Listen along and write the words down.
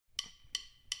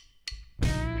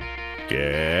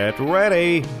Get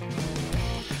ready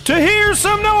to hear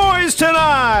some noise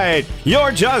tonight.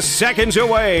 You're just seconds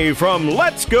away from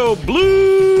Let's Go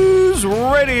Blues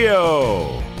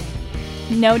Radio.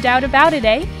 No doubt about it,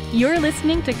 eh? You're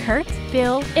listening to Curt,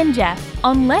 Bill, and Jeff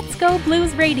on Let's Go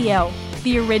Blues Radio,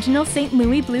 the original St.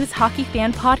 Louis Blues hockey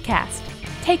fan podcast.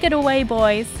 Take it away,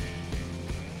 boys.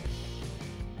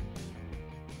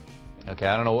 Okay,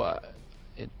 I don't know.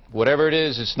 Whatever it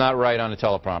is, it's not right on the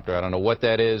teleprompter. I don't know what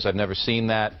that is. I've never seen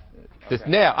that. Okay.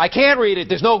 Now, I can't read it.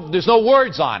 There's no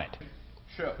words on it.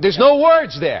 Sure. There's no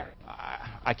words there.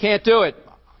 I can't do it.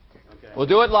 Okay. We'll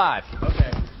do it live.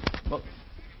 Okay. We'll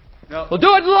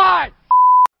do it live.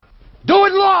 Do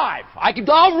it live.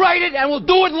 I'll write it and we'll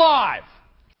do it live.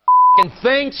 F***ing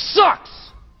thing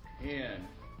sucks. In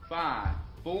 5,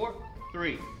 4,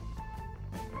 3.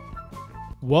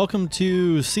 Welcome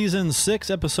to Season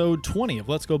 6, Episode 20 of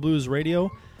Let's Go Blues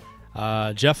Radio.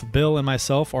 Jeff, Bill, and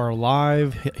myself are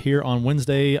live here on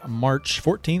Wednesday, March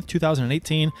 14th,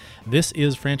 2018. This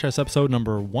is franchise episode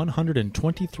number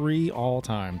 123 all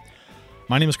time.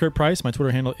 My name is Curt Price. My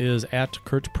Twitter handle is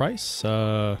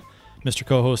 @CurtPrice. Mr.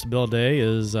 Co-host Bill Day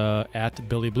is at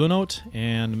Billy Blue Note,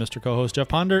 and Mr. Co-host Jeff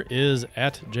Ponder is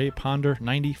at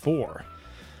JPonder94.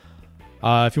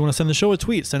 If you want to send the show a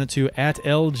tweet, send it to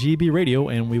 @LGB Radio,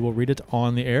 and we will read it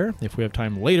on the air if we have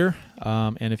time later.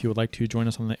 And if you would like to join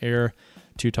us on the air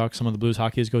to talk some of the blues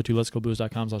hockeys, go to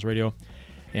letsgoblues.com/radio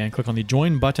and click on the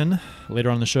join button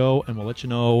later on the show, and we'll let you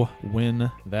know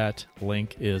when that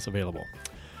link is available.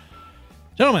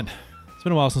 Gentlemen, it's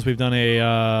been a while since we've done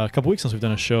a couple weeks since we've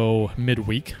done a show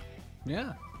midweek.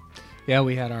 Yeah,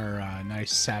 we had our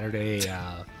nice Saturday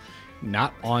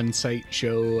not on-site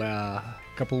show a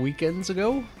couple weekends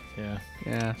ago.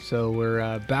 Yeah. So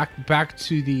we're back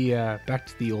to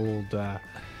the old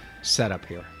setup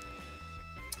here.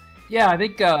 Yeah, I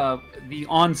think the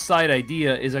on-site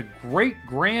idea is a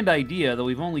grand idea that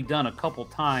we've only done a couple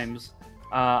times.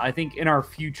 I think in our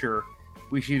future,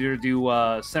 we should either do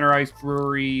Center Ice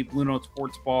Brewery, Blue Note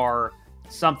Sports Bar,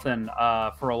 something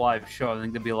for a live show. I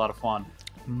think that'd be a lot of fun.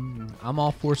 I'm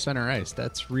all for Center Ice.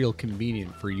 That's real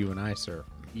convenient for you and I, sir.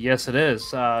 Yes, it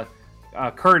is.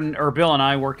 Curt or Bill and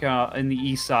I work out in the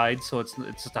east side, so it's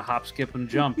just a hop, skip, and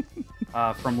jump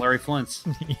from Larry Flint's.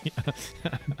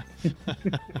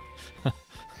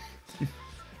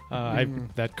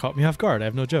 That caught me off guard. I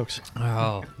have no jokes.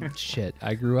 Oh, shit.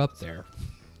 I grew up there.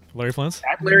 Larry Flint's?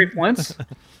 At Larry Flint's?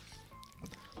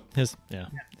 Well,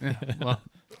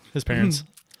 his parents.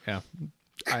 Yeah.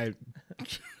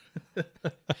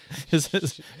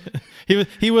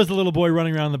 He was the little boy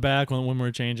running around the back when we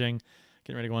were changing,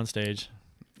 getting ready to go on stage.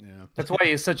 Yeah. That's why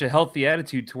he has such a healthy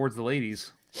attitude towards the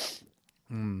ladies.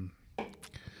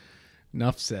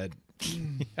 Enough said.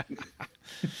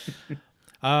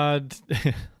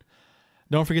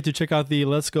 Don't forget to check out the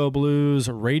Let's Go Blues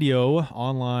Radio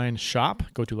online shop.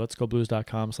 Go to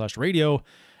letsgoblues.com/radio,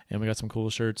 and we got some cool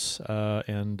shirts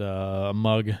and a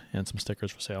mug and some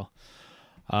stickers for sale.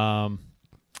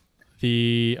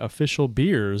 The official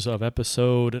beers of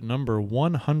episode number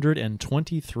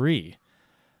 123.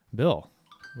 Bill,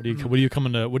 what did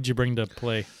you bring to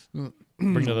play?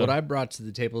 What I brought to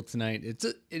the table tonight, it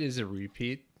is a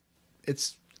repeat.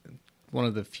 It's one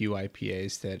of the few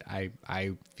IPAs that I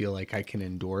feel like I can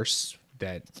endorse,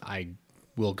 that I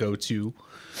will go to.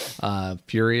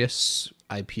 Furious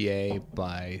IPA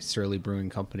by Surly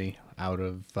Brewing Company out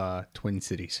of Twin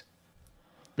Cities.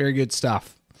 Very good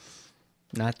stuff.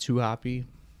 Not too hoppy.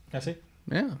 I see.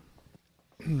 Yeah.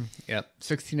 Yep.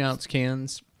 16-ounce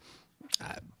cans.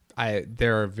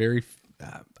 There are very.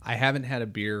 I haven't had a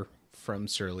beer from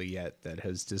Surly yet that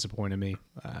has disappointed me.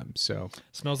 So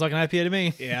smells like an IPA to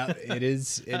me. Yeah, it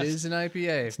is. It is an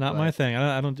IPA. It's not my thing.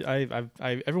 I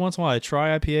every once in a while I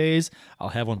try IPAs. I'll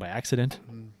have one by accident.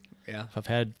 Yeah. If I've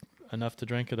had enough to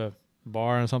drink at a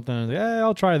bar or something, and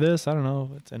I'll try this. I don't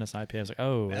know. It's an IPA. I was like,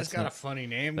 oh, that's got a funny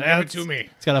name. Give it to me.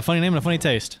 It's got a funny name and a funny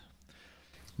taste.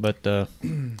 But all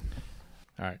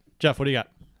right, Jeff, what do you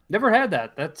got? Never had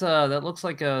that. That looks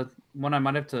like one I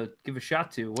might have to give a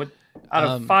shot to. What out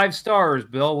of 5 stars,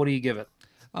 Bill? What do you give it?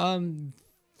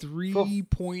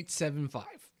 3.75.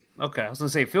 Okay, I was gonna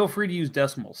say, feel free to use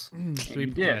decimals.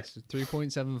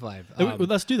 3.75.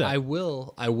 Let's do that. I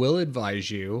will advise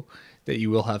you that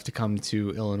you will have to come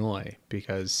to Illinois,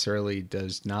 because Surly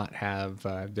does not have.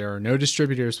 There are no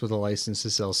distributors with a license to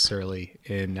sell Surly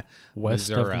in west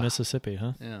Missouri. of Mississippi,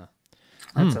 huh? Yeah.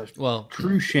 That's a Well,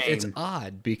 true shame. It's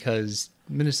odd because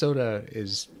Minnesota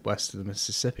is west of the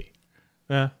Mississippi.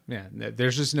 Yeah. Yeah.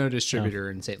 There's just no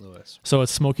distributor in St. Louis. So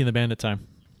it's Smokey and the Bandit time.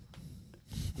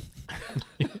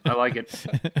 I like it.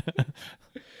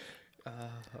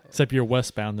 Except you're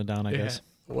westbound and down, I guess.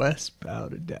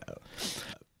 Westbound and down. So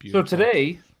Beautiful.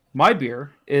 today, my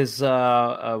beer is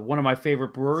one of my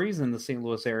favorite breweries in the St.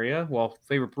 Louis area. Well,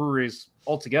 favorite breweries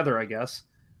altogether, I guess.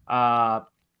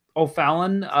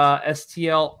 O'Fallon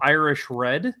STL Irish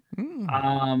Red.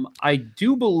 I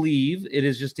do believe it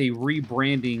is just a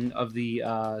rebranding of the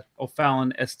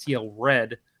O'Fallon STL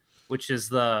Red, which is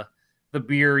the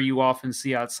beer you often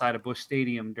see outside of Busch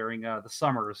Stadium during the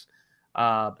summers.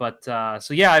 So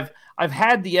yeah, I've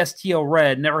had the STL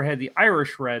Red, never had the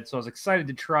Irish Red, so I was excited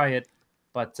to try it.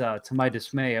 But to my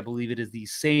dismay, I believe it is the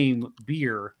same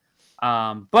beer,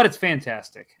 but it's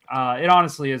fantastic. It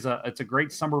honestly is it's a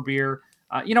great summer beer.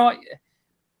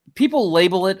 People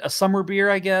label it a summer beer,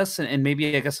 I guess, and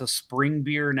maybe I guess a spring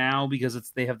beer now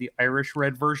because they have the Irish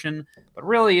Red version. But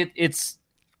really, it's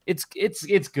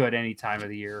good any time of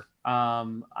the year. I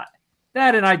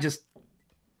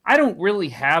don't really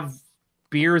have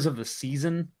beers of the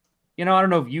season. I don't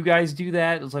know if you guys do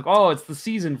that. It's like, oh, it's the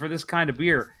season for this kind of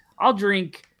beer. I'll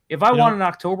drink if I want an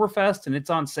Oktoberfest and it's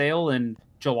on sale in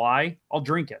July. I'll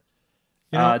drink it.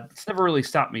 It's never really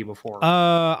stopped me before.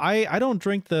 I don't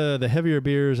drink the heavier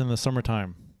beers in the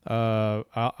summertime, but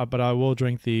I will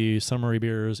drink the summery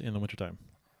beers in the wintertime.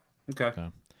 Okay.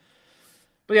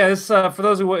 But yeah, this for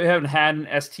those who haven't had an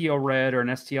STL Red or an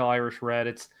STL Irish Red,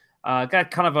 it's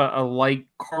got kind of a light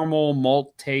caramel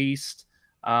malt taste,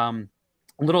 a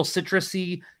little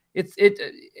citrusy. It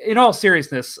in all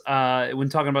seriousness, when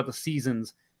talking about the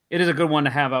seasons, it is a good one to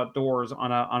have outdoors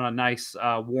on a nice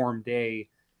warm day.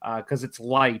 Because it's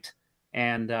light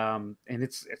and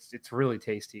it's really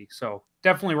tasty. So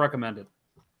definitely recommend it.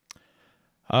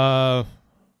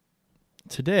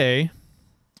 Today,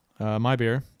 my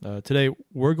beer. Today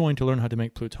we're going to learn how to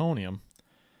make plutonium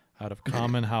out of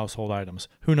common household items.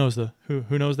 Who knows who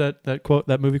knows that quote,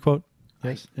 that movie quote?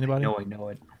 Yes, anybody? I know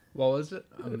it. What was it?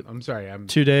 I'm sorry.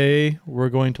 Today we're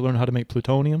going to learn how to make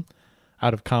plutonium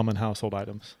out of common household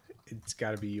items. It's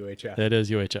got to be UHF. It is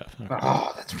UHF.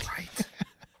 Oh, that's right.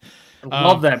 I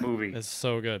love that movie. It's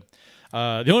so good.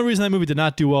 The only reason that movie did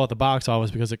not do well at the box office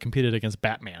was because it competed against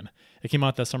Batman. It came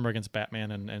out that summer against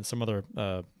Batman and some other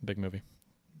big movie.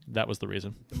 That was the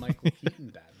reason. The Michael Keaton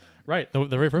Batman. Right, the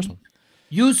very first one.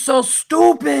 You so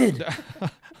stupid.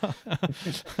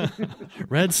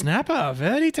 Red snapper,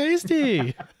 very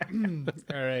tasty. All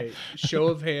right, show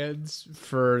of hands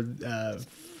for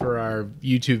our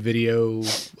YouTube video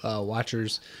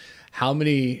watchers. How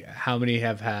many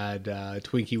have had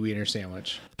Twinkie Wiener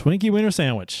Sandwich? Twinkie Wiener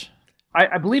Sandwich.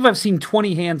 I believe I've seen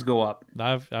 20 hands go up.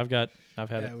 I've had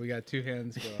it. We got 2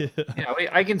 hands go up. Yeah,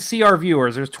 I can see our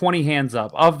viewers. There's 20 hands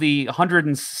up of the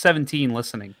 117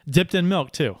 listening. Dipped in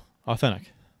milk too.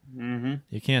 Authentic. Mm-hmm.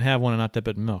 You can't have one and not dip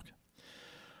it in milk.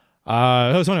 So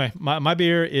anyway, my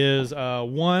beer is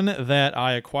one that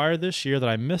I acquired this year that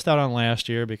I missed out on last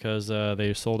year because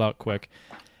they sold out quick,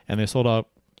 and they sold out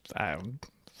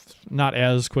not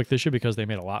as quick this year because they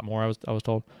made a lot more. I was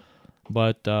told,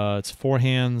 but it's Four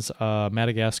Hands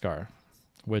Madagascar,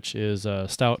 which is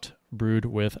stout brewed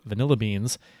with vanilla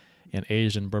beans and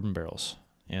aged in bourbon barrels,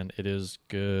 and it is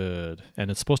good. And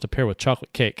it's supposed to pair with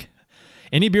chocolate cake.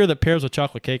 Any beer that pairs with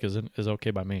chocolate cake is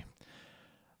okay by me.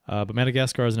 But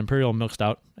Madagascar is an imperial milk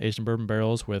stout aged in bourbon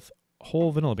barrels with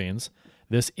whole vanilla beans.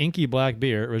 This inky black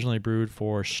beer, originally brewed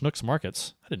for Schnucks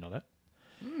Markets, I didn't know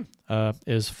that,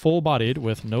 is full-bodied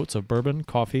with notes of bourbon,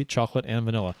 coffee, chocolate, and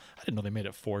vanilla. I didn't know they made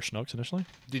it for Schnucks initially.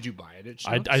 Did you buy it at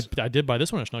Schnucks? I did buy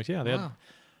this one at Schnucks. Yeah, they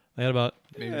had about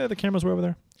the cameras were over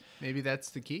there. Maybe that's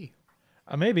the key.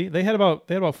 Maybe they had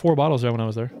about 4 bottles there when I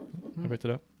was there. I picked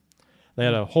it up. They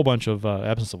had a whole bunch of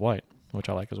Absence of Light, which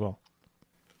I like as well.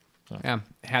 So. Yeah,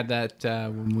 had that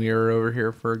when we were over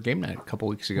here for game night a couple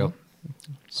weeks ago.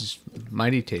 It's just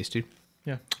mighty tasty.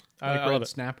 Yeah, like I Red love it.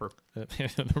 Snapper.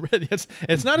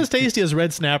 It's not as tasty as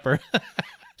Red Snapper.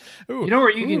 You know where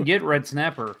you can get Red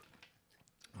Snapper?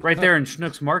 Right there in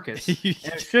Schnucks Markets. And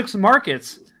if Schnucks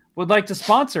Markets would like to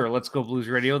sponsor Let's Go Blues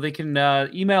Radio, they can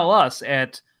email us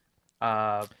at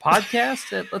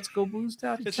podcast at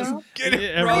letsgoblues.com. Get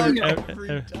it wrong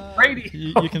every time.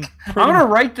 Radio. You can I'm going to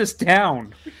write this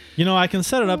down. I can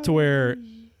set it up to where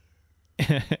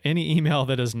any email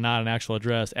that is not an actual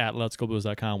address at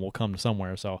letsgoblues.com will come to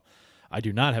somewhere. So I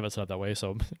do not have it set up that way.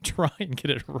 So try and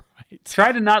get it right.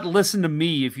 Try to not listen to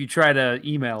me if you try to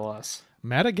email us.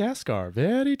 Madagascar,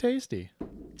 very tasty.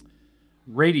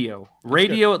 Radio at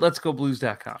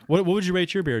letsgoblues.com. What would you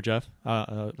rate your beer, Jeff?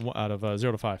 Out of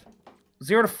 0 to 5?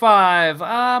 0 to 5.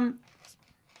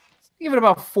 Give it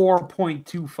about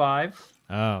 4.25.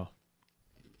 Oh.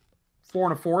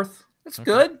 4 1/4. It's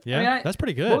good. Yeah, I mean, that's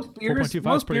pretty good. Most beers,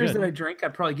 4.25 is pretty good. that I drink,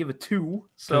 I'd probably give a 2.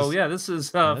 So yeah, this is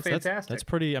fantastic. That's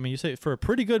pretty. I mean, you say for a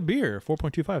pretty good beer,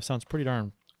 4.25 sounds pretty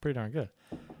darn good.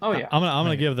 Oh yeah. I'm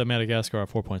gonna give the Madagascar a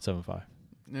 4.75.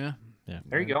 Yeah. Yeah.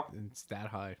 There you go. It's that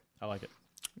high. I like it.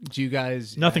 Do you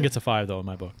guys? Nothing gets a 5 though in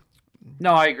my book.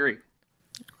 No, I agree.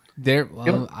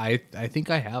 I think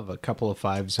I have a couple of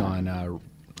 5s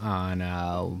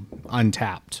on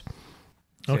Untapped.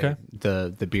 Okay.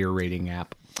 The beer rating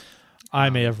app. I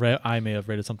may have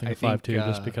rated something a 5 too, think,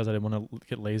 just because I didn't want to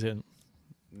get lazy. And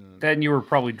Then you were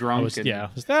probably drunk. this and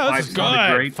is sounded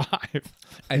good. great. 5.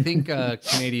 I think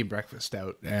Canadian Breakfast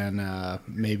Stout and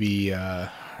maybe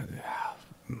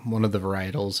one of the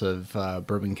varietals of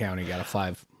Bourbon County got a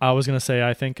 5. I was gonna say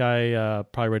I think I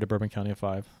probably rated Bourbon County a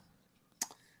 5.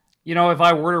 You know, if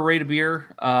I were to rate a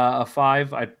beer a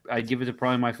 5, I'd give it to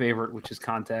probably my favorite, which is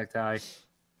Contact High.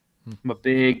 I'm a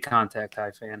big Contact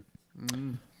High fan.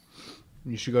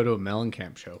 You should go to a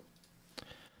Mellencamp show.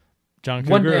 John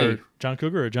One Cougar, day. John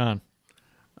Cougar or John?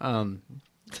 John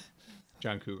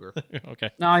Cougar.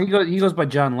 Okay, No, he goes by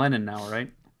John Lennon now,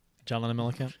 right? John Lennon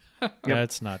Mellencamp.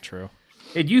 That's not true.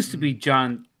 It used to be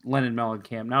John Lennon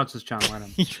Mellencamp. Now it's just John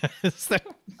Lennon.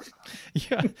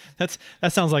 Yes, that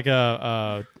sounds like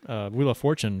a Wheel of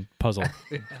Fortune puzzle.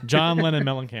 John Lennon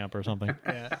Mellencamp or something.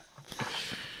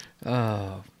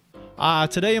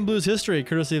 Today in Blues history,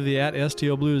 courtesy of the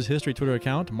 @STO Blues History Twitter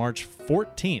account, March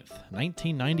 14th,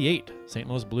 1998, St.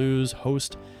 Louis Blues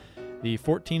host the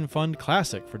 14 Fund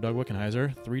Classic for Doug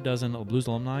Wickenheiser. 3 dozen Blues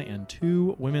alumni and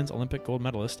 2 women's Olympic gold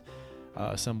medalists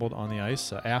assembled on the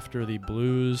ice after the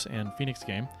Blues and Phoenix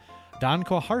game. Don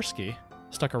Koharski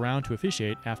stuck around to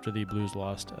officiate after the Blues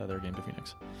lost their game to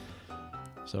Phoenix.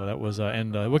 So that was,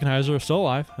 and Wickenheiser still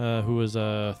alive, who was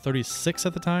 36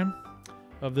 at the time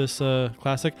of this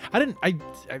classic. I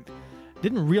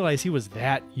didn't realize he was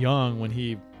that young when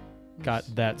he got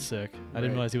that sick. I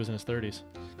didn't realize he was in his 30s.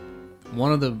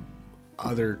 One of the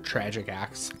other tragic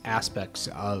aspects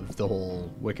of the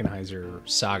whole Wickenheiser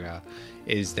saga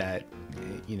is that,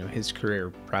 you know, his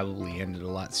career probably ended a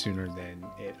lot sooner than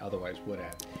it otherwise would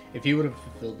have. If he would have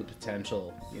fulfilled the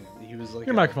potential, you know, he was like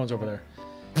Your microphone's over there.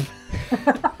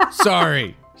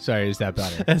 Sorry, is that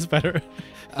better? That's better.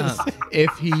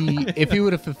 If he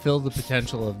would have fulfilled the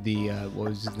potential of the what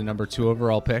was the number 2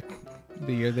 overall pick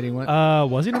the year that he went?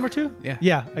 Was he number 2?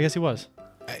 Yeah, I guess he was.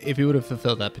 If he would have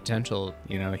fulfilled that potential,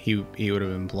 you know, he would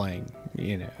have been playing.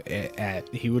 You know,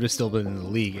 he would have still been in the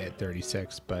league at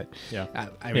 36. But Yeah.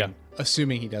 I mean,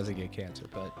 assuming he doesn't get cancer,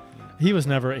 but you know.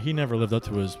 He never lived up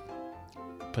to his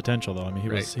potential though. I mean,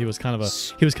 he was kind of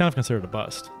considered a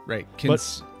bust. Right.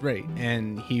 Right.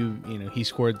 And he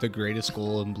scored the greatest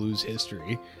goal in Blues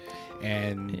history.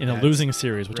 And In a losing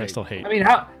series, which I right. still hate. I mean,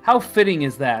 how fitting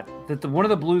is that one of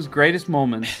the Blues' greatest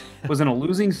moments was in a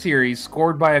losing series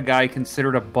scored by a guy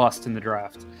considered a bust in the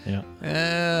draft.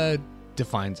 Yeah.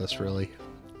 Defines us, really.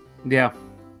 Yeah.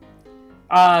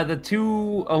 The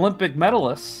 2 Olympic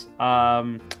medalists,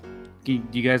 do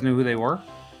you guys know who they were?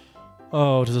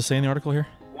 Oh, does it say in the article here?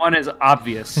 One is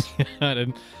obvious. I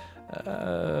didn't.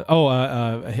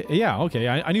 Yeah, okay.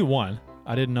 I knew one.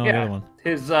 I didn't know the other one.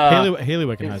 His Haley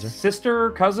Wickenheiser. his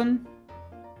sister, cousin,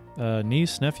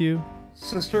 Niece, nephew.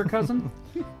 sister, cousin,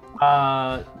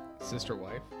 Sister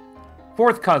wife.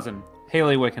 4th cousin,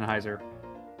 Haley Wickenheiser.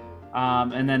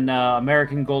 And then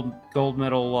American gold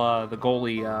medal, the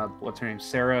goalie, what's her name?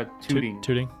 Sarah Tooting.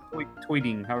 Tooting.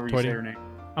 Tweeting, however you say her name.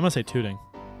 I'm gonna say Tooting.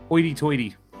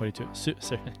 Hoity-toity.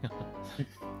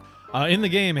 In the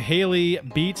game, Haley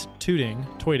beat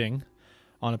Tooting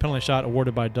on a penalty shot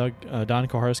awarded by Don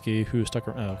Koharski, who stuck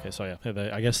around. Oh, okay, so yeah,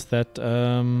 I guess that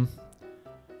doesn't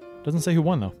say who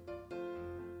won though.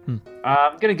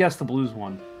 I'm gonna guess the Blues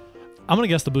won. I'm gonna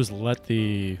guess the Blues let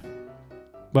the.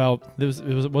 Well,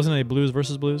 it wasn't a Blues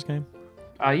versus Blues game.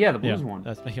 Yeah, the Blues won.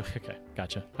 Okay,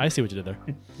 gotcha. I see what you did there.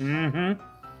 Mm-hmm.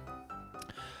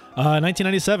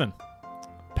 1997,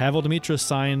 Pavel Dimitris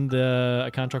signed a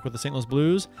contract with the St. Louis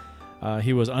Blues.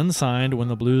 He was unsigned when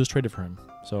the Blues traded for him.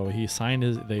 So he signed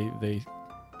they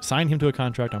signed him to a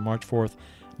contract on March 4th,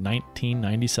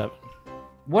 1997.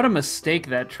 What a mistake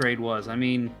that trade was. I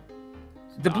mean,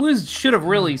 the Blues should have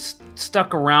really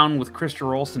stuck around with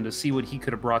Christer Olsen to see what he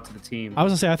could have brought to the team. I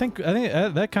was gonna say I think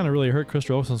that kind of really hurt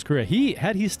Christer Olsen's career.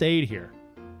 Had he stayed here,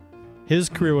 his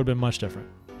career would have been much different.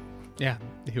 Yeah,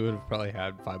 he would have probably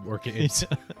had 5 more games.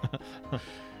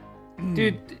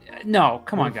 Dude, no,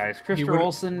 come on, guys. Christer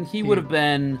Olsen, he would have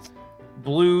been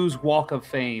Blues Walk of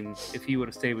Fame if he would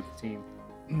have stayed with the team.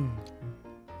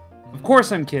 Of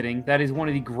course I'm kidding. That is one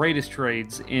of the greatest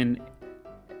trades in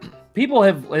people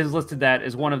have listed that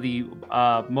as one of the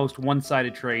most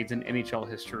one-sided trades in NHL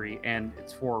history, and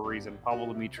it's for a reason.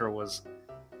 Pavel Demitra was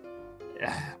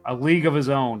a league of his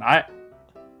own. I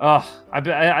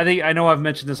think I know I've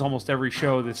mentioned this almost every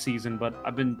show this season, but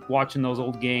I've been watching those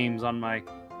old games in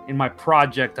my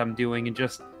project I'm doing, and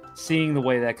just seeing the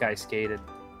way that guy skated.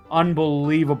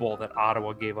 Unbelievable that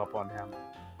Ottawa gave up on him.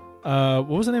 What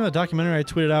was the name of the documentary I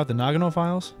tweeted out? The Nagano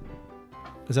Files?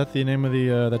 Is that the name of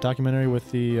the documentary with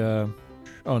the?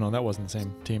 Oh no, that wasn't the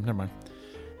same team. Never mind.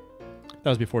 That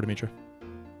was before Dimitra.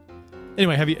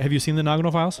 Anyway, have you seen the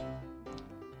Nagano Files?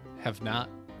 Have not.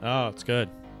 Oh, it's good.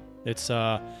 It's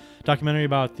a documentary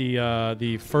about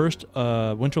the first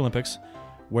Winter Olympics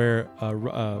where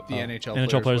The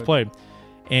NHL players played,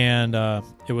 and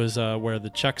it was where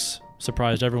the Czechs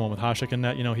surprised everyone with Hasek in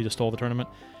that. He just stole the tournament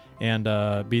and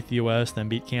beat the U.S., then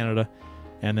beat Canada,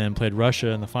 and then played Russia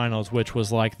in the finals, which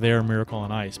was like their miracle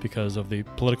on ice because of the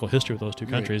political history of those two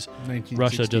countries.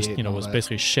 Russia just was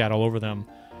basically shat all over them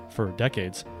for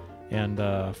decades, and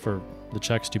for the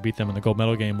Czechs to beat them in the gold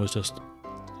medal game was just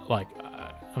like,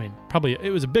 probably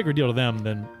it was a bigger deal to them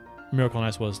than miracle on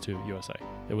ice was to USA.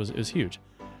 It was huge.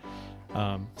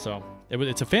 So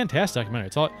it's a fantastic documentary.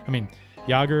 It's all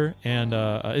Jágr, and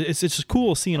it's just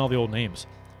cool seeing all the old names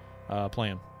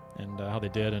playing and how they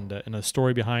did, and the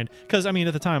story behind. Because at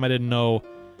the time I didn't know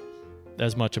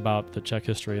as much about the Czech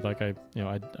history like I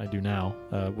do now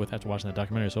after watching that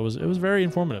documentary. So it was very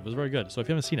informative. It was very good. So if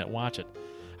you haven't seen it, watch it.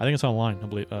 I think it's online. I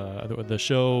believe the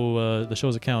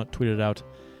show's account tweeted it out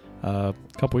a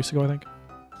couple weeks ago. I think.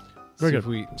 Very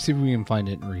good. See if we can find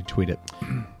it and retweet it.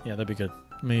 Yeah, that'd be good.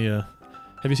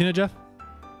 Have you seen it, Jeff?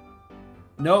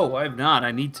 No, I have not.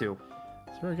 I need to.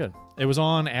 It's very good. It was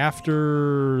on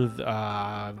after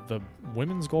the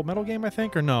women's gold medal game, I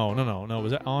think, or no.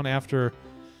 Was it on after?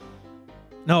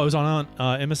 No, it was on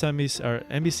MSNBC or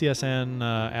NBCSN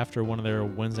after one of their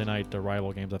Wednesday night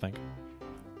rival games, I think.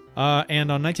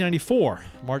 And on 1994,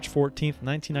 March 14th,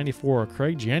 1994,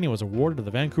 Craig Janney was awarded to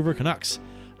the Vancouver Canucks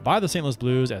by the St. Louis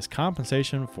Blues as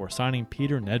compensation for signing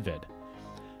Peter Nedved.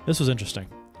 This was interesting.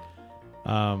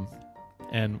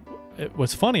 And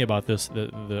what's funny about this,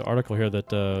 the article here that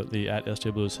the at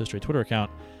SJ Blues History Twitter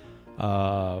account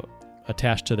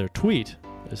attached to their tweet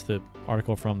is the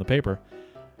article from the paper.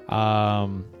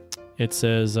 It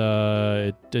says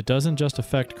it doesn't just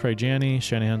affect Craig Janney,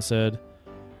 Shanahan said.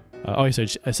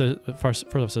 First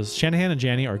off, it says Shanahan and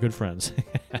Janney are good friends.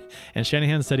 And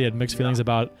Shanahan said he had mixed feelings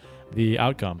about the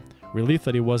outcome. Relief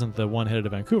that he wasn't the one headed to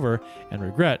Vancouver, and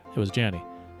regret it was Janney,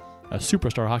 a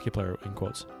superstar hockey player, in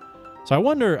quotes. So I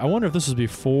wonder if this was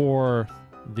before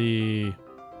the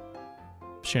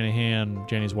Shanahan,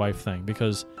 Janney's wife thing,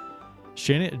 because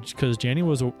Janney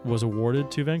was awarded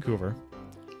to Vancouver.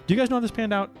 Do you guys know how this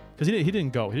panned out? Because he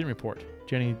didn't go. He didn't report.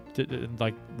 Janney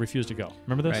refused to go.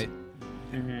 Remember this? Right.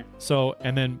 Mm-hmm. So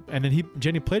and then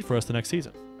Janney played for us the next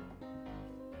season.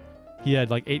 He had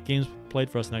 8 games played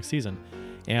for us the next season,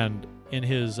 and in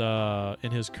his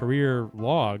career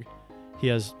log, he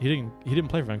didn't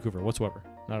play for Vancouver whatsoever,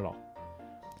 not at all.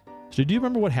 So do you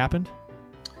remember what happened?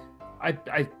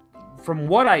 I from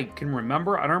what I can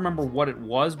remember, I don't remember what it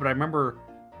was, but I remember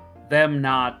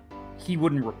he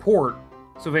wouldn't report.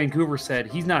 So Vancouver said,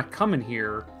 he's not coming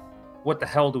here. What the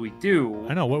hell do we do?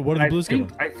 I know. What did the Blues give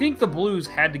him? I think the Blues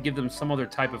had to give them some other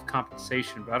type of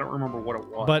compensation, but I don't remember what it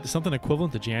was. But something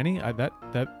equivalent to Janney?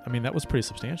 That was pretty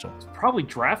substantial. It's probably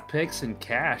draft picks and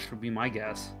cash would be my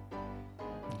guess.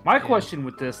 My question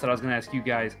with this that I was going to ask you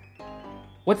guys,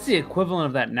 what's the equivalent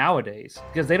of that nowadays?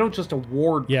 Because they don't just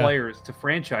award players to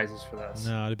franchises for this.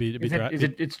 No,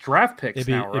 it's draft picks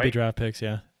now, right? It'd be draft picks,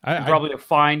 yeah. Probably a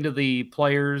fine to the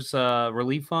players'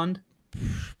 relief fund.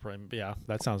 Yeah,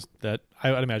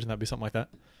 I would imagine that'd be something like that.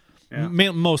 Yeah.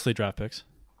 Mostly draft picks.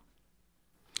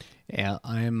 Yeah,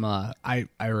 I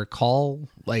recall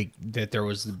that there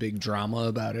was the big drama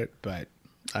about it, but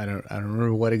I don't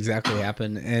remember what exactly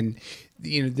happened. And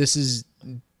this is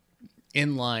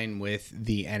in line with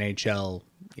the NHL,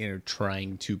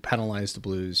 trying to penalize the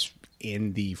Blues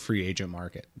in the free agent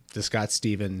market. The Scott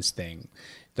Stevens thing,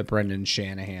 the Brendan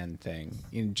Shanahan thing,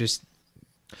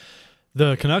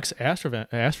 The Canucks asked for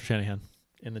Shanahan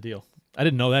in the deal. I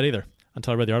didn't know that either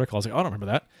until I read the article. I was like, I don't remember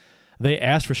that. They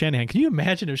asked for Shanahan. Can you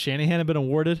imagine if Shanahan had been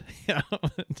awarded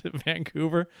to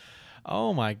Vancouver?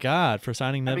 Oh my God, for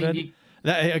signing Nedved.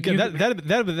 That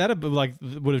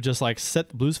would have just set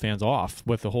the Blues fans off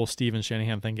with the whole Steven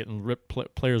Shanahan thing, getting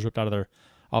players ripped out of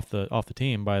off the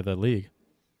team by the league.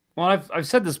 Well, I've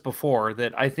said this before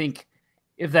that I think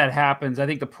if that happens, I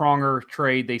think the Pronger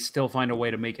trade, they still find a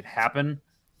way to make it happen,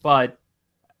 but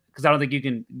because I don't think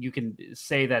you can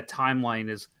say that timeline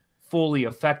is fully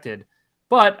affected.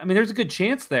 But I mean, there's a good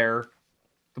chance there.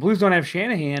 The Blues don't have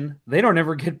Shanahan. They don't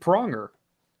ever get Pronger.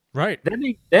 Right.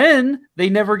 Then they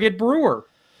never get Brewer.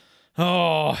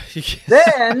 Oh.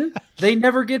 Then they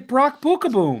never get Brock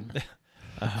Bookaboom.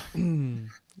 One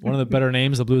of the better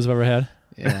names the Blues have ever had.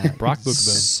 Yeah. Brock Bookaboom.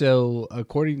 So,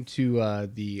 according to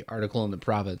the article in the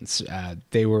Province,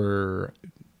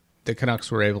 the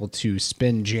Canucks were able to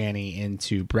spin Janney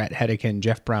into Brett Hedican,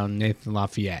 Jeff Brown, Nathan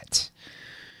Lafayette.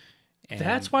 And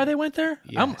that's why they went there?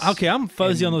 Yes. I'm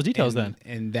fuzzy on those details then.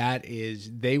 And that is,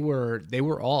 they were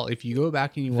all, if you go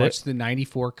back and you watch the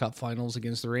 94 Cup Finals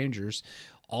against the Rangers,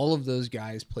 all of those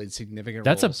guys played significant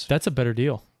roles. That's a better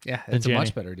deal. Yeah, it's a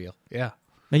much better deal. Yeah.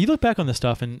 Now you look back on this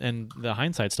stuff and the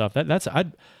hindsight stuff.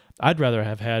 I'd rather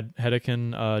have had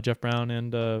Hedican, Jeff Brown,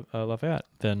 and Lafayette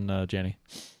than Janney.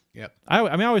 Yep.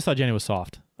 I always thought Janney was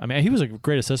soft. I mean, he was a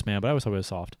great assist man, but I always thought he was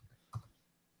soft.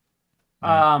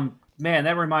 Man,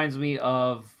 that reminds me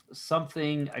of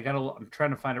something. I'm trying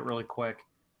to find it really quick.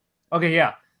 Okay,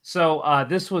 yeah. So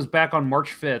this was back on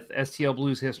March 5th. STL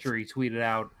Blues History tweeted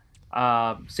out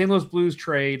St. Louis Blues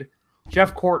trade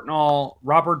Jeff Courtnall,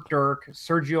 Robert Dirk,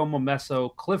 Sergio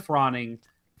Momesso, Cliff Ronning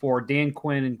for Dan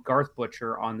Quinn and Garth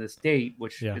Butcher on this date,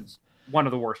 which is one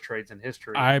of the worst trades in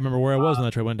history. I remember where I was when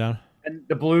that trade went down. And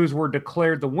the Blues were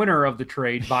declared the winner of the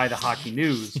trade by the Hockey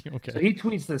News. Okay. So he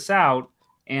tweets this out,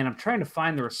 and I'm trying to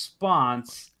find the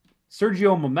response.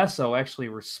 Sergio Momesso actually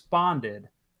responded.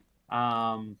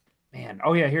 Oh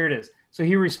yeah, here it is. So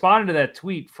he responded to that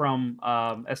tweet from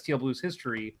STL Blues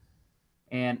History,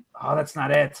 and that's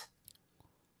not it.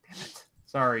 Damn it.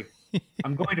 Sorry.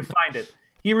 I'm going to find it.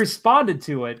 He responded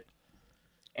to it,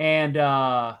 and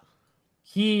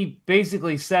he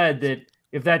basically said that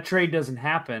if that trade doesn't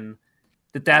happen,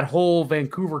 that whole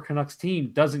Vancouver Canucks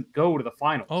team doesn't go to the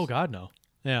finals. Oh God, no.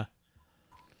 Yeah.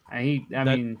 I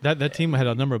mean that team had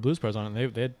a number of Blues players on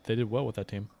it. They did well with that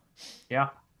team. Yeah.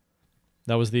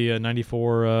 That was the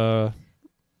 94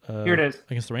 here it is.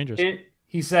 Against the Rangers.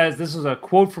 He says, this is a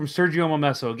quote from Sergio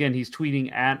Momesso. Again, he's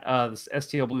tweeting at this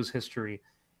STL Blues History.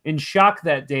 In shock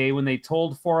that day when they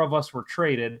told 4 of us were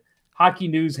traded, Hockey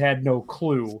News had no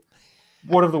clue.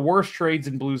 One of the worst trades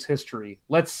in Blues history.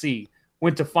 Let's see.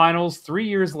 Went to finals 3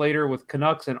 years later with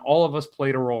Canucks, and all of us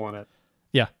played a role in it.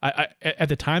 Yeah. I at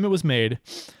the time it was made,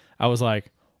 I was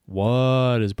like,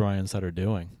 what is Brian Sutter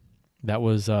doing? That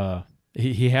was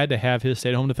he had to have his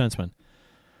stay-at-home defenseman.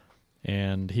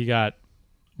 And he got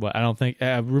I don't think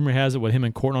rumor has it him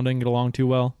and Courtnall didn't get along too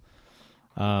well.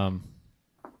 I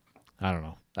don't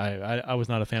know. I was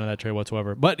not a fan of that trade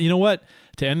whatsoever. But you know what?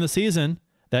 To end the season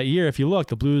that year, if you look,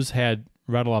 the Blues had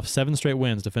rattled off 7 straight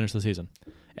wins to finish the season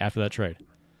after that trade.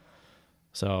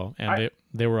 So, and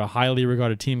they were a highly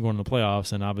regarded team going to the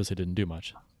playoffs, and obviously didn't do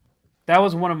much. That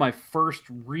was one of my first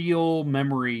real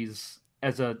memories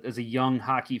as a young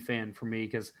hockey fan for me,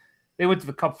 because they went to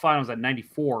the Cup Finals at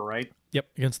 '94, right? Yep,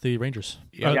 against the Rangers.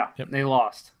 Yep. Yep. They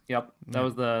lost. Yep, that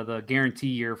was the guarantee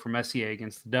year from SCA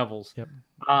against the Devils. Yep.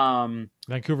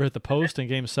 Vancouver hit the post in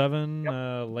Game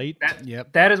 7 late.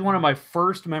 That is one of my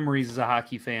first memories as a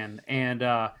hockey fan, and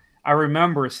I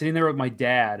remember sitting there with my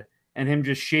dad and him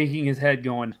just shaking his head,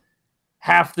 going,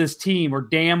 "Half this team are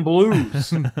damn Blues."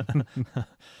 He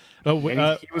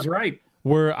was right.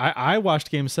 I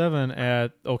watched Game 7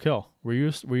 at Oak Hill. Were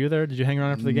you there? Did you hang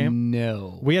around after the game?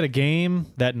 No. We had a game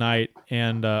that night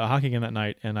and a hockey game that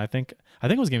night, and I think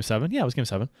it was Game 7. Yeah, it was Game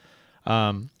 7.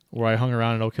 Where I hung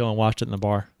around at Oak Hill and watched it in the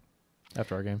bar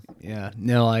after our game. Yeah.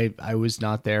 No, I was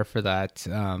not there for that.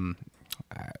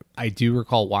 I do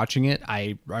recall watching it.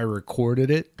 I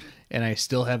recorded it, and I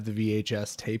still have the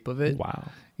VHS tape of it. Wow.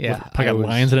 Yeah. I got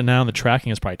lines in it now, and the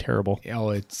tracking is probably terrible.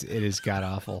 Oh, it is god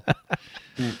awful.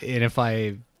 And if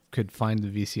I could find the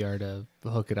VCR to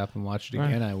hook it up and watch it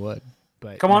again, I would.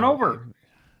 But come on over.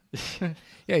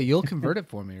 Yeah, you'll convert it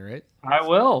for me, right? I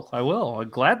will.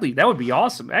 Gladly. That would be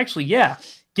awesome. Actually, yeah.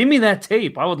 Give me that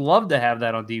tape. I would love to have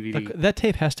that on DVD. That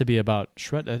tape has to be about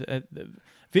shred.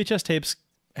 VHS tapes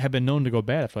have been known to go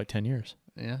bad for like 10 years.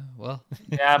 Yeah, well.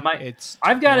 Yeah,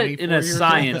 I've got it in a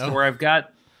science where I've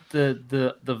got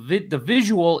the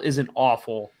visual isn't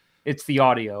awful. It's the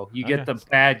audio. You get the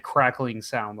bad crackling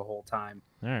sound the whole time.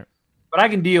 All right. But I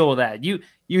can deal with that. You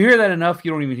hear that enough,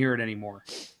 you don't even hear it anymore.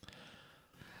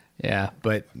 Yeah,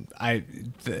 but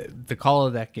the call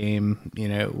of that game,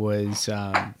 was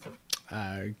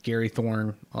Gary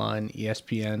Thorne on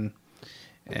ESPN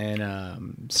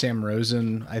and Sam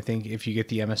Rosen. I think if you get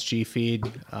the MSG feed,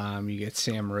 you get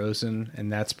Sam Rosen,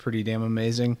 and that's pretty damn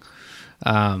amazing.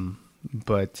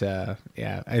 But I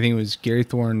think it was Gary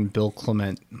Thorne, Bill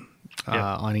Clement,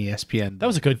 on ESPN. That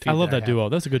was a good. I love that duo.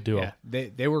 That's a good duo. Yeah,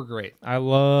 they were great. I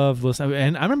love listening,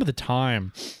 and I remember the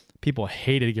time people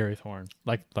hated Gary Thorne.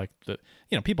 Like the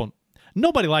people.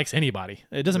 Nobody likes anybody.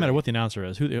 It doesn't matter what the announcer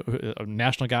is. Who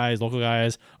national guys, local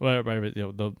guys, whatever.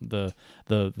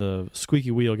 The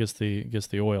squeaky wheel gets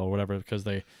the oil or whatever, because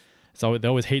they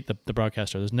always hate the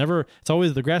broadcaster. It's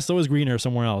always the grass is always greener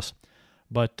somewhere else.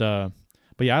 But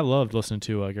yeah, I loved listening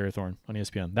to Gary Thorne on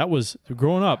ESPN. That was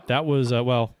growing up. That was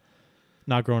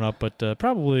not growing up, but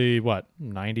probably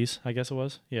 90s, I guess it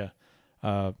was. Yeah.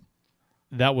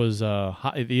 That was the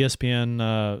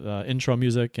ESPN intro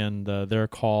music, and their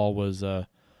call was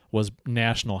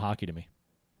national hockey to me.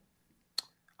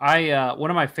 One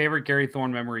of my favorite Gary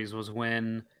Thorne memories was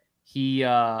when he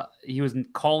was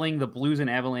calling the Blues and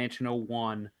Avalanche in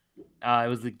 2001. It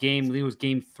was the game. I think it was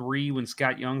Game 3 when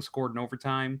Scott Young scored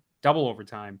in double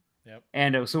overtime. Yep.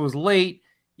 And so it was late.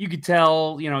 You could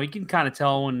tell, you can kind of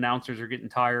tell when announcers are getting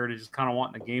tired and just kind of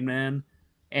wanting the game to end.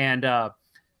 And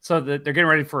so they're getting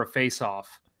ready for a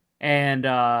face-off. And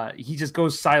he just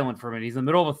goes silent for a minute. He's in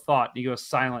the middle of a thought, and he goes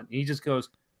silent. And he just goes,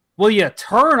 "Will you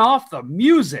turn off the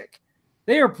music?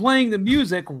 They are playing the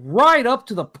music right up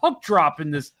to the puck drop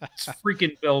in this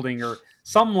freaking building," or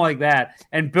something like that.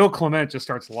 And Bill Clement just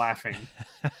starts laughing.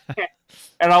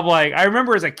 And I'm like, I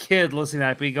remember as a kid listening to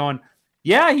that, be going,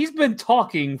 yeah, he's been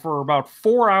talking for about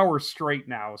 4 hours straight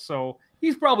now, so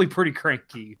he's probably pretty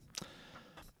cranky.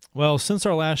 Well, since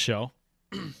our last show,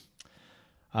 we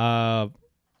got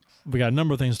a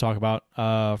number of things to talk about.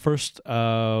 First,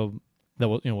 that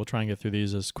we'll try and get through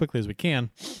these as quickly as we can.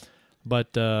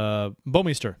 But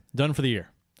Bouwmeester, done for the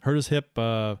year. Hurt his hip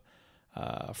for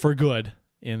good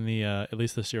in the at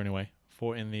least this year anyway.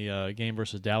 In the game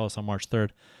versus Dallas on March 3rd.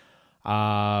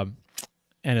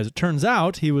 And as it turns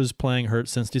out, he was playing hurt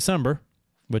since December,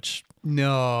 which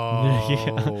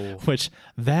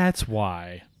that's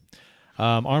why.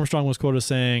 Armstrong was quoted as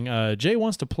saying, Jay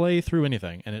wants to play through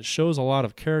anything, and it shows a lot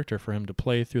of character for him to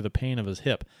play through the pain of his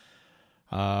hip.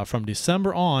 From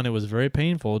December on, it was very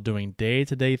painful doing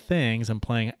day-to-day things and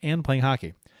playing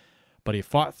hockey. But he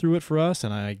fought through it for us,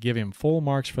 and I give him full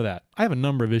marks for that. I have a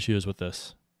number of issues with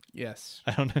this. Yes.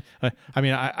 I don't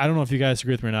know if you guys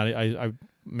agree with me or not. I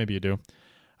maybe you do.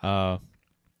 I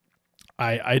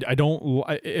don't.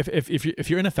 If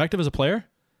you're ineffective as a player,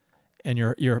 and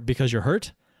you're because you're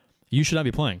hurt, you should not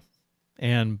be playing.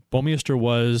 And Bouwmeester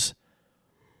was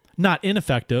not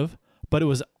ineffective, but it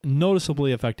was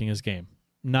noticeably affecting his game.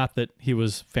 Not that he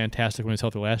was fantastic when he was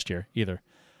healthy last year either,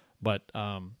 but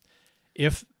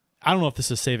if I don't know if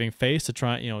this is saving face to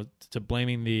try, to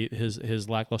blaming his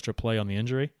lackluster play on the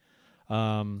injury,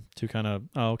 to kind of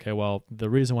the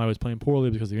reason why I was playing poorly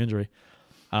was because of the injury.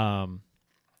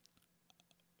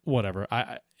 Whatever.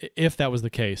 If that was the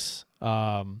case,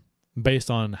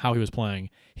 based on how he was playing,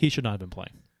 he should not have been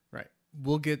playing. Right.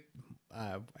 We'll get.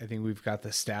 I think we've got the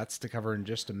stats to cover in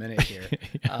just a minute here.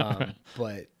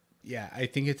 But yeah, I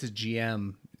think it's a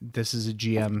GM. This is a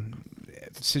GM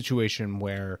situation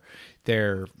where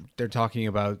they're talking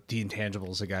about the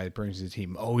intangibles a guy brings to the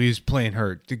team. Oh, he's playing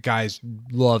hurt. The guys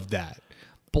love that.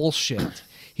 Bullshit.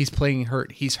 He's playing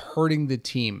hurt. He's hurting the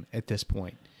team at this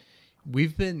point.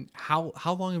 We've been how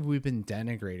long have we been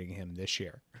denigrating him this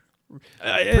year?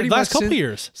 Last couple of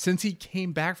years since he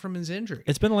came back from his injury.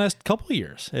 It's been the last couple of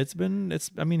years. He's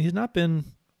not been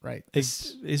right.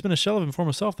 He's been a shell of him for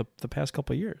himself the past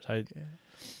couple of years.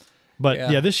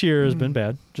 But this year has been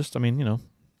bad. Just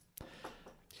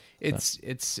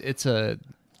it's a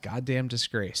goddamn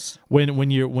disgrace.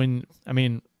 When you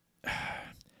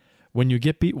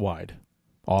get beat wide,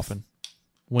 often,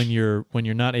 when you're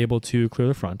not able to clear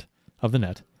the front of the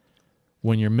net,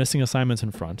 when you're missing assignments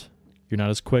in front, you're not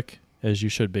as quick as you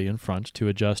should be in front to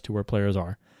adjust to where players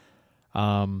are.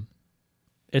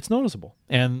 It's noticeable.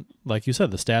 And like you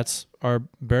said, the stats are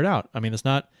bared out. It's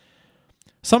not.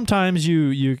 Sometimes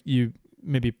you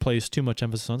maybe place too much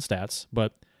emphasis on stats,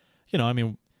 but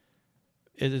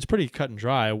it's pretty cut and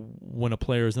dry when a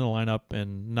player is in the lineup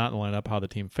and not in the lineup how the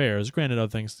team fares. Granted,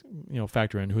 other things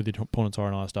factor in who the opponents are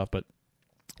and all that stuff, but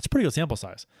it's a pretty good sample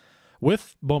size.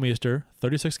 With Bouwmeester,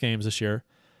 36 games this year,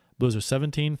 Blues are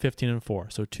 17, 15, and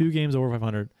 4. So 2 games over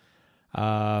 500,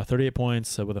 38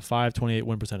 points with a .528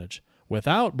 win percentage.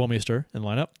 Without Bouwmeester in the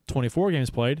lineup, 24 games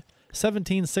played,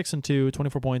 17, 6, and 2,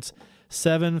 24 points,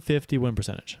 .750 win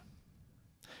percentage.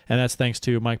 And that's thanks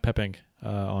to Mike Pepping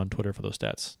on Twitter for those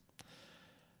stats.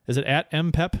 Is it at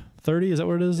mpep30? Is that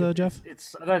what it is, Jeff?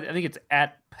 I think it's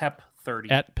at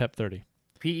pep30. At pep30.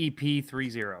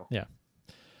 PEP30. Yeah.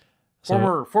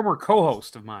 Former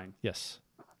co-host of mine. Yes.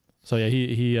 So yeah,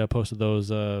 he posted those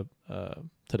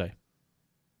today.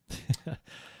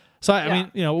 So I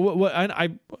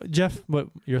mean, Jeff, what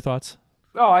your thoughts?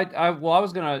 Oh, I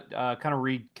was gonna kind of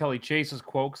read Kelly Chase's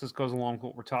quote, because this goes along with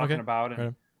what we're talking about,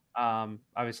 and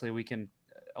obviously we can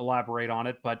elaborate on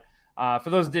it. But for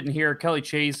those that didn't hear, Kelly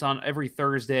Chase on every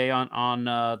Thursday on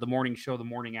the morning show, The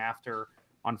Morning After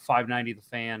on 590 The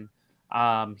Fan.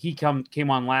 He came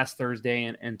on last Thursday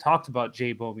and talked about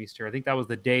Jay Bouwmeester. I think that was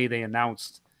the day they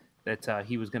announced that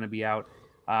he was going to be out.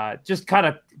 Just kind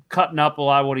of cutting up a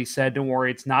lot of what he said. Don't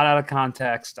worry, it's not out of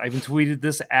context. I even tweeted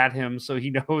this at him, so he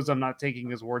knows I'm not taking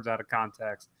his words out of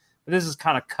context. But this is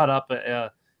kind of cut up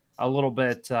a little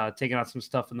bit, taking out some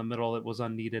stuff in the middle that was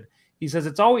unneeded. He says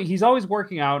he's always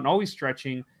working out and always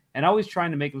stretching and always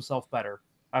trying to make himself better.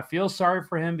 I feel sorry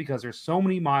for him because there's so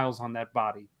many miles on that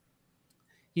body.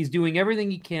 He's doing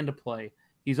everything he can to play.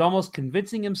 He's almost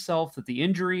convincing himself that the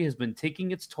injury has been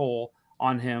taking its toll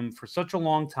on him for such a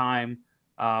long time.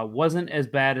 Wasn't as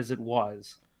bad as it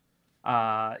was.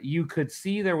 You could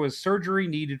see there was surgery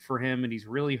needed for him, and he's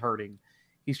really hurting.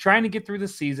 He's trying to get through the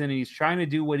season, and he's trying to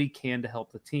do what he can to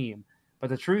help the team. But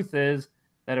the truth is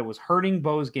that it was hurting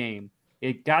Bo's game.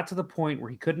 It got to the point where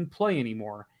he couldn't play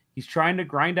anymore. He's trying to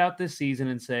grind out this season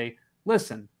and say,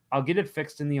 listen, I'll get it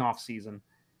fixed in the offseason.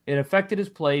 It affected his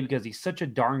play because he's such a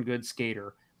darn good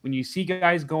skater. When you see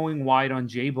guys going wide on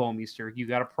Jay Bouwmeester, you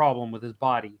got a problem with his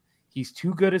body. He's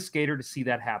too good a skater to see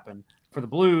that happen. For the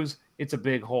Blues, it's a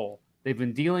big hole. They've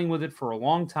been dealing with it for a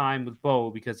long time with Bo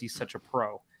because he's such a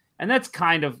pro. And that's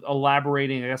kind of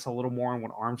elaborating, I guess, a little more on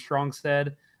what Armstrong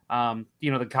said.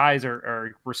 The guys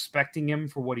are respecting him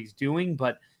for what he's doing,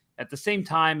 but at the same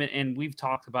time, and we've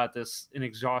talked about this in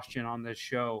exhaustion on this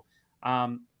show,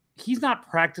 he's not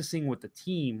practicing with the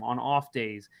team on off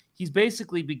days. He's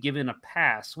basically been given a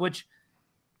pass, which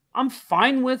I'm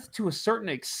fine with to a certain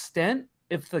extent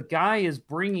if the guy is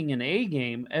bringing an A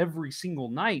game every single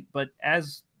night. But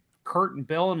as Curt and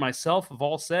Bill and myself have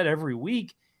all said every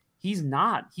week, he's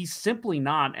not. He's simply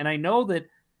not. And I know that,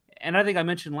 and I think I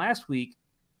mentioned last week,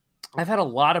 I've had a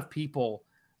lot of people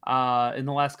in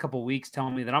the last couple of weeks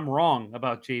telling me that I'm wrong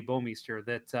about Jay Bouwmeester,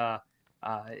 that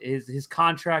his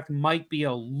contract might be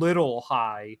a little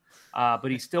high,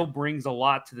 but he still brings a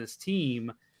lot to this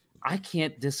team. I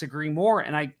can't disagree more.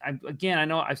 And I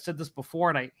know I've said this before,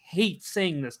 and I hate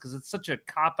saying this because it's such a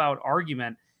cop-out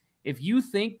argument. If you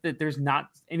think that there's not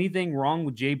anything wrong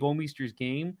with Jay Bouwmeester's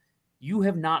game, you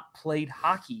have not played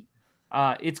hockey.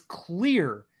 It's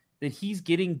clear that he's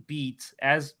getting beat,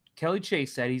 as Kelly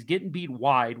Chase said, he's getting beat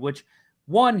wide, which,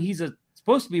 one, he's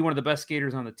supposed to be one of the best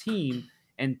skaters on the team,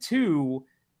 and two,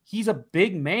 he's a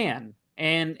big man.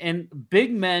 And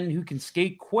big men who can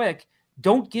skate quick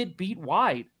don't get beat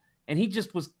wide. And he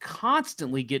just was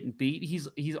constantly getting beat.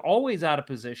 He's always out of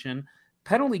position.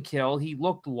 Penalty kill, he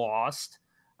looked lost.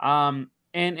 And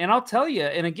I'll tell you,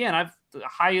 and again, the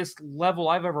highest level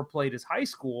I've ever played is high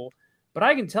school, but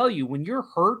I can tell you, when you're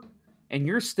hurt and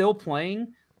you're still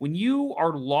playing, when you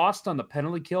are lost on the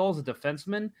penalty kill as a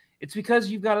defenseman, it's because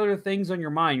you've got other things on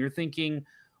your mind. You're thinking,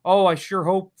 oh, I sure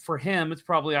hope for him. It's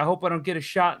probably, I hope I don't get a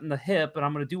shot in the hip, and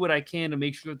I'm going to do what I can to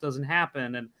make sure it doesn't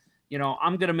happen. And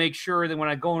I'm going to make sure that when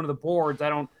I go into the boards, I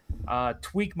don't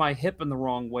tweak my hip in the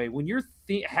wrong way. When you're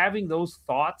having those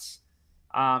thoughts,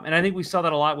 and I think we saw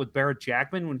that a lot with Barrett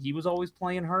Jackman when he was always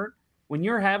playing hurt. When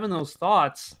you're having those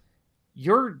thoughts,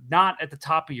 you're not at the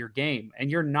top of your game, and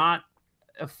you're not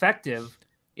effective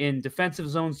in defensive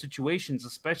zone situations,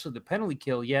 especially the penalty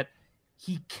kill, yet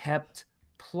he kept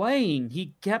playing.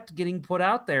 He kept getting put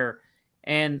out there.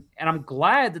 And I'm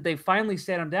glad that they finally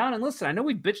sat him down. And listen, I know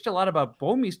we bitched a lot about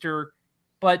Bouwmeester,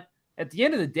 but at the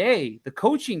end of the day, the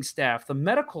coaching staff, the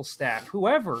medical staff,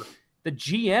 whoever, the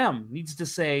GM needs to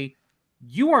say,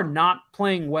 you are not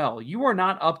playing well. You are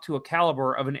not up to a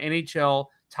caliber of an NHL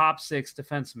top 6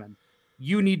 defenseman.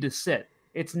 You need to sit.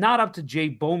 It's not up to Jay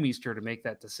Bouwmeester to make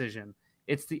that decision.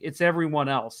 It's everyone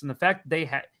else. And the fact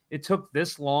that it took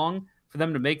this long for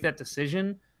them to make that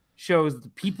decision shows that the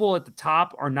people at the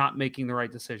top are not making the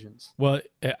right decisions. Well,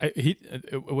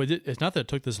 it's not that it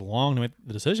took this long to make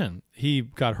the decision. He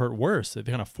got hurt worse. They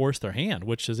kind of forced their hand,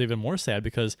 which is even more sad,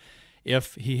 because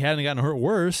if he hadn't gotten hurt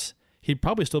worse, he'd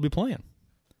probably still be playing.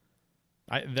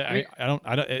 It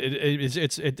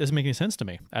doesn't make any sense to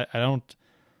me.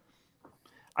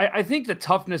 I think the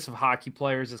toughness of hockey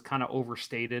players is kind of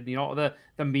overstated. The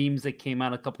memes that came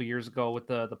out a couple of years ago with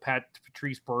the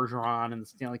Patrice Bergeron and the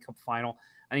Stanley Cup final,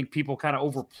 I think people kind of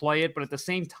overplay it. But at the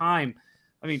same time,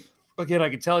 I mean, again, I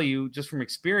can tell you just from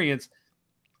experience,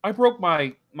 I broke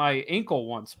my ankle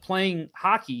once playing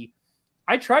hockey.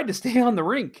 I tried to stay on the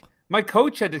rink. My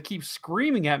coach had to keep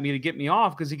screaming at me to get me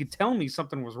off because he could tell me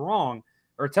something was wrong,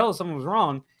 or tell us something was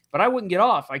wrong. but I wouldn't get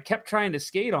off. I kept trying to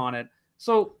skate on it.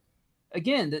 So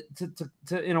again,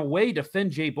 to in a way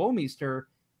defend Jay Bouwmeester,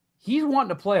 he's wanting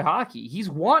to play hockey. He's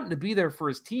wanting to be there for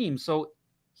his team. So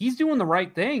he's doing the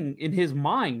right thing in his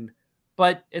mind.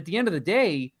 But at the end of the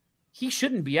day, he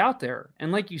shouldn't be out there.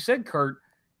 And like you said, Curt,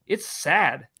 it's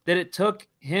sad that it took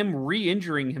him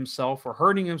re-injuring himself or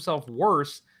hurting himself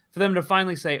worse for them to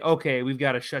finally say, okay, we've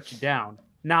got to shut you down.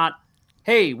 Not,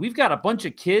 hey, we've got a bunch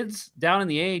of kids down in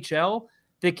the AHL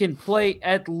that can play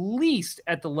at least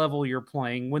at the level you're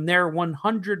playing when they're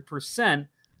 100%,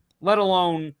 let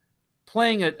alone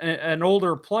playing an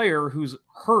older player who's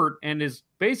hurt and is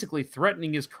basically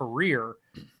threatening his career,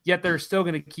 yet they're still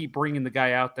going to keep bringing the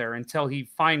guy out there until he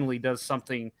finally does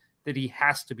something that he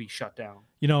has to be shut down.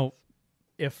 You know,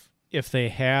 if they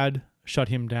had shut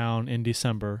him down in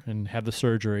December and had the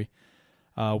surgery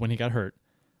when he got hurt,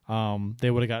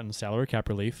 they would have gotten salary cap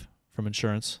relief from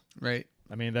insurance. Right.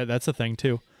 I mean, that's a thing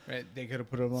too. Right. They could have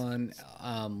put him on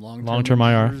long-term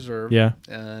IR reserve. Yeah.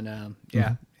 And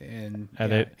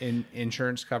and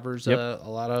insurance covers a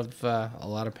lot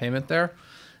of payment there,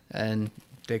 and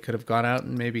they could have gone out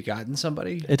and maybe gotten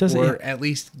somebody. It doesn't, or at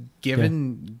least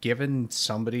given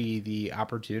somebody the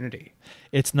opportunity.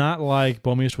 It's not like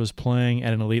Bouwmeester was playing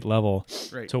at an elite level,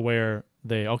 right, to where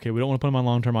we don't want to put him on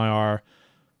long-term IR.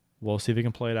 We'll see if he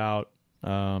can play it out.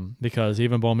 Because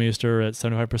even Bouwmeester at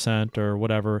 75% or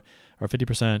whatever, or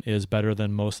 50% is better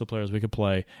than most of the players we could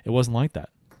play. It wasn't like that.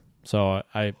 So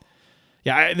it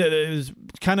was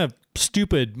kind of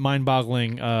stupid,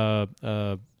 mind-boggling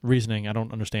reasoning. I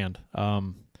don't understand.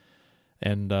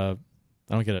 And I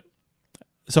don't get it.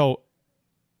 So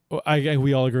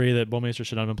we all agree that Bouwmeester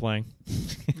should not have been playing.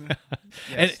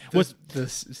 Yes, and what's the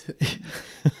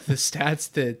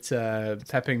stats that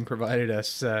Pepping provided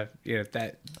us?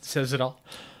 That says it all.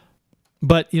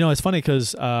 But it's funny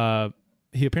because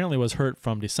he apparently was hurt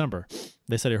from December.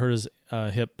 They said he hurt his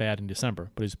hip bad in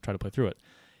December, but he's trying to play through it.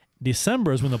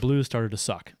 December is when the Blues started to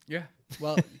suck. Yeah.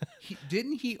 Well,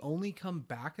 didn't he only come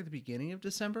back at the beginning of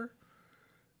December?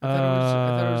 I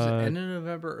thought it was the end of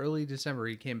November, early December.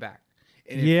 He came back.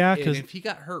 And if he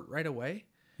got hurt right away,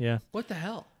 what the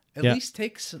hell? At least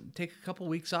take a couple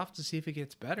weeks off to see if it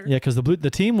gets better. Yeah, because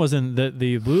the team was in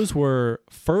the Blues were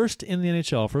first in the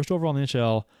NHL, first overall in the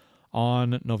NHL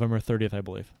on November 30th, I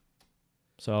believe.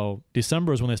 So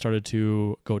December is when they started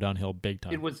to go downhill big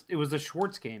time. It was the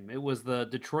Schwartz game. It was the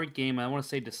Detroit game. I want to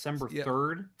say December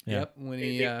 3rd. Yep. When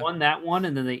they won that one,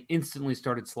 and then they instantly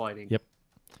started sliding. Yep.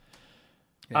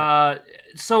 You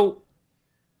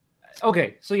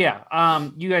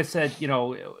guys said,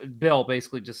 Bill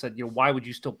basically just said, why would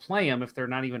you still play them if they're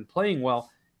not even playing well?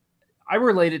 I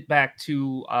relate it back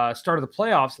to start of the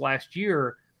playoffs last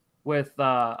year with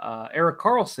Erik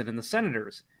Karlsson and the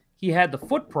Senators. He had the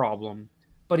foot problem,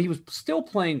 but he was still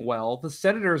playing well. The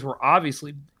Senators were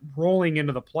obviously rolling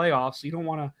into the playoffs. So you don't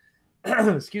want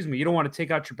to, you don't want to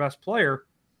take out your best player.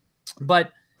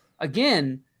 But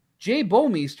again, Jay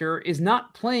Bouwmeester is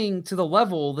not playing to the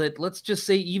level that, let's just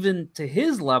say, even to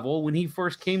his level when he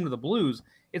first came to the Blues.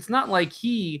 It's not like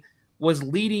he was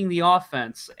leading the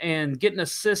offense and getting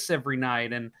assists every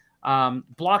night and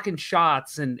blocking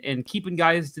shots and keeping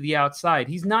guys to the outside.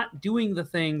 He's not doing the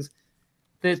things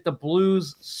that the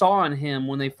Blues saw in him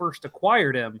when they first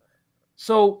acquired him.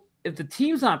 So if the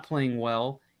team's not playing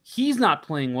well, he's not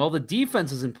playing well, the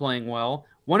defense isn't playing well,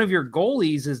 one of your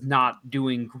goalies is not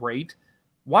doing great,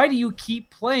 why do you keep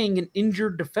playing an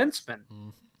injured defenseman?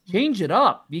 Change it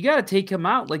up. You got to take him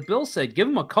out. Like Bill said, give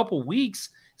him a couple weeks.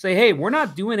 Say, hey, we're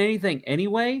not doing anything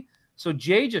anyway. So,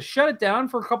 Jay, just shut it down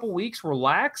for a couple weeks.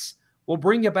 Relax. We'll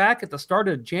bring you back at the start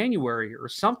of January or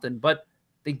something. But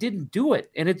they didn't do it.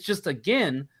 And it's just,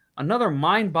 again, another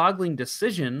mind-boggling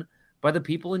decision by the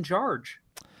people in charge.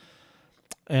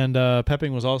 And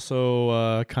Pepping was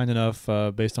also kind enough,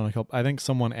 based on a couple. I think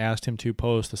someone asked him to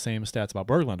post the same stats about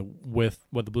Berglund with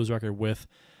what the Blues record with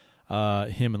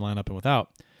him in lineup and without,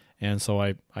 and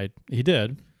so he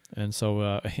did. And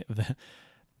so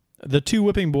the two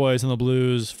whipping boys in the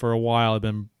Blues for a while have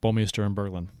been Bouwmeester and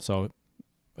Berglund. So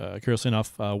curiously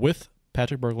enough, with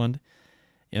Patrick Berglund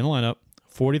in the lineup,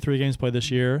 43 games played this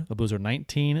year. The Blues are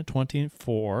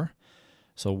 19-24,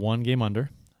 so one game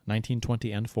under,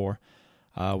 19-20-4.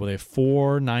 With a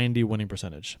 .490 winning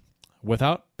percentage.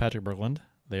 Without Patrick Berglund,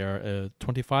 they are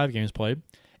 25 games played,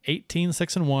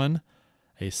 18-6-1,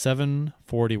 a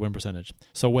 .740 win percentage.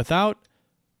 So without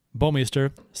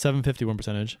Bouwmeester, .750 win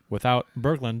percentage. Without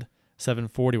Berglund,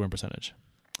 .740 win percentage.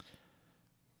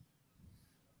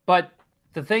 But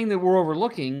the thing that we're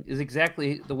overlooking is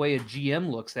exactly the way a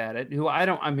GM looks at it. I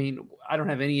don't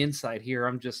have any insight here.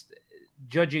 I'm just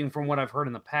judging from what I've heard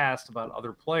in the past about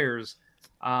other players,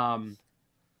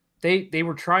 they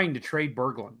were trying to trade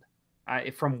Berglund.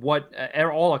 From what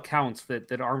all accounts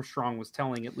that Armstrong was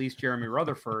telling, at least Jeremy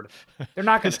Rutherford, they're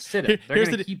not going to sit him. They're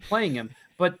going to keep playing him.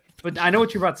 But I know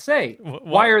what you're about to say.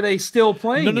 Why are they still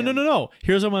playing him? No.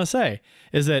 Here's what I'm going to say,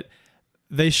 is that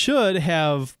they should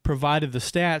have provided the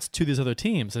stats to these other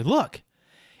teams. Like, look,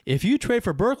 if you trade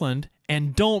for Berglund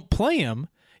and don't play him,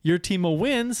 your team will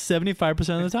win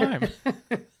 75% of the time.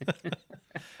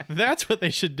 That's what they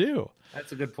should do.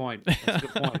 That's a good point. That's a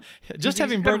good point. Just He's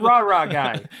having a good Berglund, rah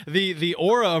guy. the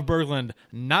aura of Berglund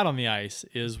not on the ice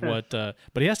is what, but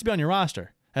he has to be on your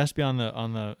roster. Has to be on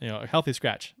the healthy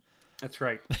scratch. That's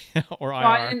right. Or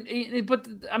IR. But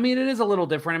I mean, it is a little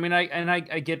different. I mean,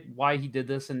 I get why he did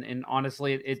this, and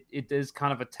honestly, it is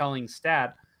kind of a telling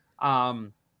stat.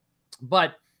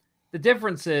 But the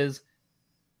difference is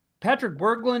Patrick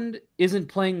Berglund isn't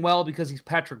playing well because he's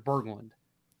Patrick Berglund.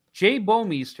 Jay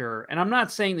Bouwmeester, and I'm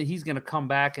not saying that he's going to come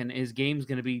back and his game's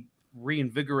going to be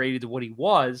reinvigorated to what he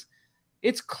was.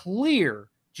 It's clear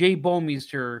Jay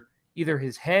Bouwmeester, either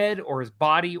his head or his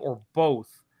body or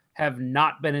both, have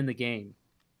not been in the game,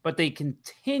 but they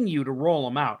continue to roll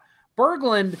him out.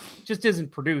 Berglund just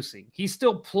isn't producing. He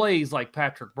still plays like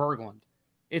Patrick Berglund.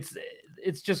 It's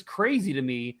just crazy to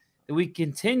me that we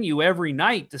continue every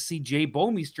night to see Jay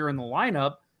Bouwmeester in the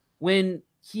lineup when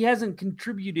he hasn't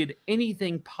contributed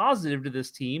anything positive to this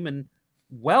team in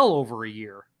well over a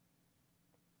year.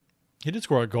 He did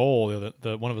score a goal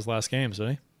the one of his last games,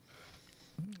 didn't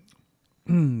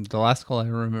he? The last goal I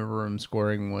remember him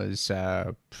scoring was,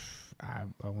 I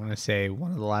want to say,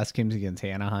 one of the last games against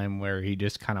Anaheim, where he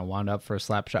just kind of wound up for a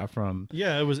slap shot from.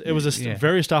 Yeah, it was a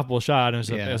very stoppable shot, and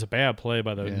it was a bad play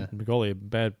by the goalie,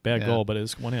 bad goal, but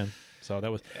it went in. So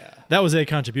that was a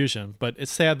contribution, but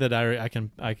it's sad that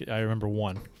I remember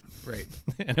one. Right.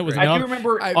 And it was I do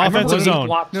remember offensive zone.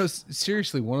 No,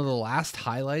 seriously, one of the last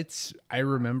highlights I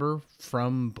remember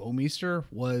from Bouwmeester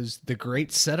was the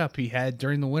great setup he had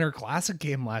during the Winter Classic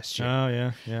game last year. Oh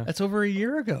yeah. That's over a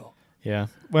year ago. Yeah.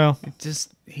 Well,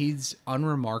 he's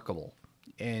unremarkable,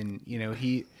 and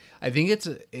I think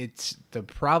it's the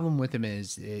problem with him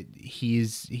is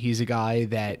he's a guy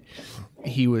that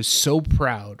he was so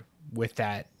proud with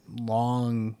that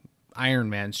long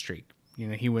Ironman streak.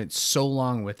 He went so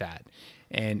long with that,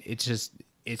 and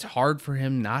it's hard for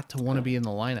him not to want to be in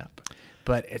the lineup.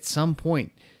 But at some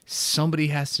point, somebody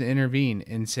has to intervene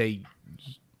and say,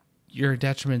 you're a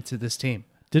detriment to this team.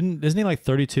 Isn't he like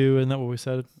 32? Isn't that what we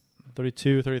said?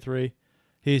 32, 33?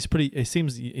 He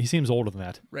seems older than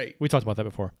that. Right. We talked about that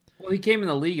before. Well, he came in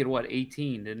the league at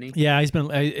 18, didn't he? Yeah, it's been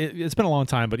a long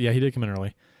time, but yeah, he did come in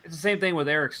early. It's the same thing with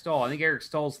Eric Stahl. I think Eric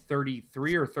Stahl's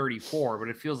 33 or 34, but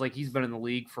it feels like he's been in the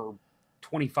league for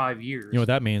 25 years. You know what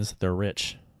that means? They're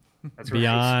rich. That's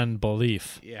beyond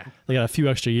belief. Yeah. They got a few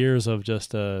extra years of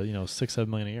just $6-7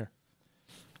 million a year.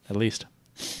 At least.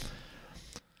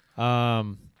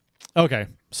 Okay.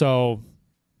 So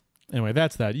anyway,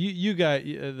 that's that. You got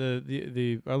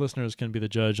our listeners can be the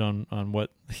judge on what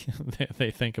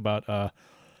they think about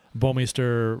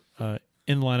Bouwmeester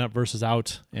in the lineup versus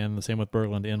out, and the same with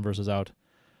Berglund in versus out.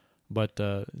 But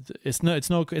it's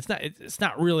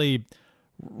not really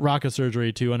rocket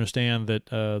surgery to understand that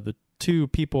the two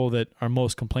people that are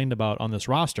most complained about on this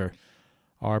roster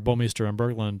are Bouwmeester and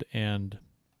Berglund, and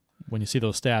when you see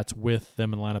those stats with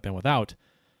them in the lineup and without,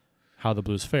 how the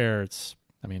Blues fare,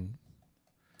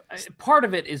 part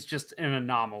of it is just an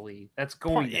anomaly that's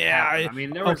going to happen. I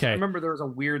mean, I remember there was a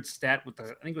weird stat with I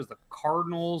think it was the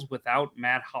Cardinals without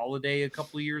Matt Holliday a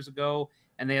couple of years ago,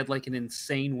 and they had like an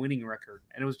insane winning record,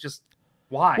 and it was just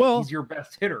why? He's your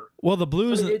best hitter. Well, the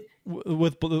Blues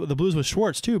with the Blues with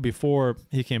Schwartz too. Before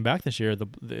he came back this year,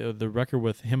 the record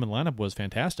with him in lineup was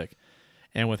fantastic,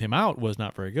 and with him out was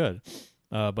not very good.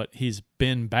 But he's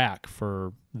been back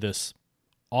for this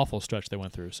awful stretch they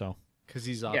went through. So. Because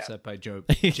he's offset by Jay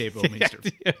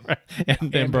Bouwmeester. Right.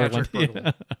 And Berglund.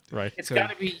 Yeah. Right. It's got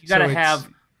to be, you got to have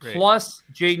plus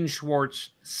Jaden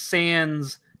Schwartz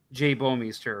sans Jay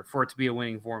Bouwmeester for it to be a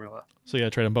winning formula. So you got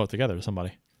to trade them both together to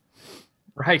somebody.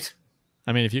 Right.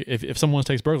 I mean, if someone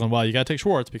takes Berglund, well, you got to take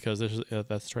Schwartz because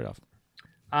that's a trade-off.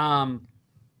 I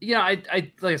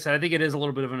like I said, I think it is a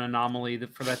little bit of an anomaly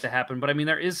for that to happen. But I mean,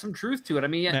 there is some truth to it. I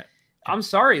mean, I'm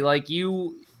sorry,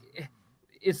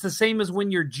 it's the same as when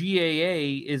your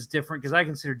GAA is different, because I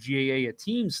consider GAA a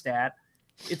team stat.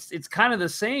 It's kind of the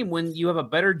same when you have a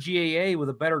better GAA with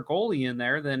a better goalie in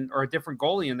there or a different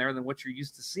goalie in there than what you're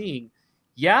used to seeing.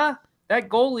 Yeah, that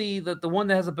goalie, the one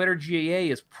that has a better GAA,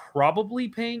 is probably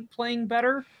playing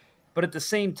better, but at the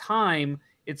same time,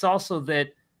 it's also that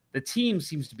the team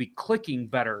seems to be clicking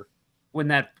better when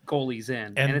that goalie's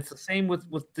in. And it's the same with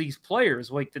these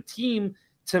players. Like the team,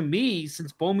 to me,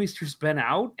 since Bouwmeester's been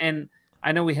out, and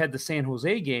I know we had the San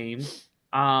Jose game,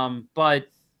 but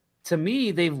to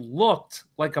me, they've looked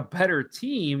like a better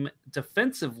team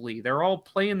defensively. They're all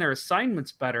playing their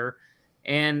assignments better.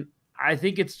 And I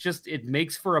think it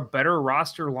makes for a better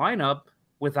roster lineup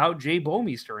without Jay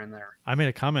Bouwmeester in there. I made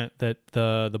a comment that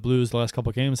the Blues the last couple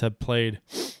of games have played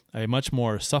a much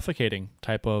more suffocating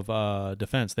type of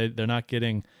defense. They're not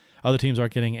getting, other teams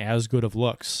aren't getting as good of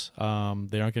looks. They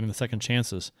aren't getting the second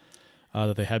chances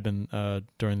that they had been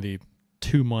during the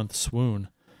 2-month swoon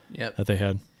that they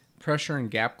had. Pressure and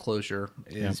gap closure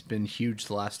has been huge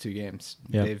the last 2 games.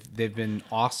 Yep. They've been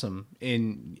awesome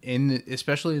in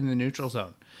especially in the neutral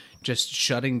zone, just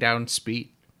shutting down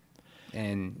speed.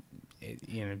 And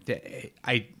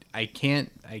I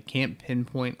can't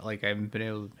pinpoint, like I haven't been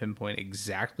able to pinpoint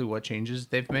exactly what changes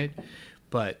they've made,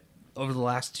 but over the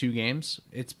last 2 games,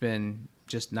 it's been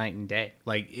just night and day.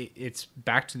 Like it's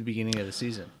back to the beginning of the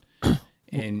season.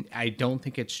 And I don't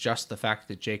think it's just the fact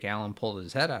that Jake Allen pulled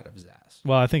his head out of his ass.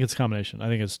 Well, I think it's a combination. I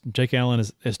think it's Jake Allen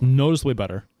is noticeably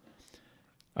better.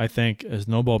 I think is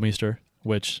no Bouwmeester,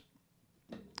 which,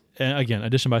 again,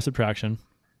 addition by subtraction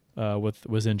with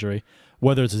his injury.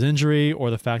 Whether it's his injury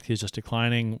or the fact he's just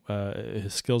declining,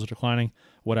 his skills are declining,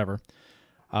 whatever.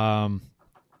 And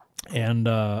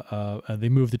they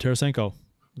moved to Tarasenko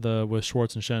with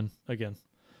Schwartz and Shen again.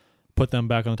 Put them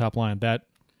back on the top line. That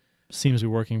seems to be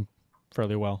working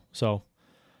fairly well. So,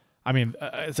 I mean,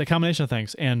 it's a combination of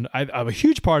things. And a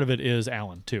huge part of it is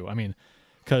Allen, too. I mean,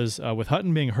 because with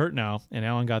Hutton being hurt now, and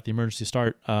Allen got the emergency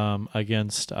start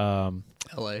against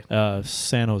L.A.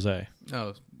 San Jose.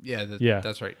 Oh, yeah,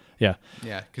 that's right. Yeah.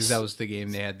 Yeah, because that was the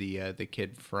game they had the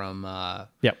kid from...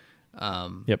 Yep.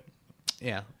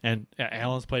 Yeah. And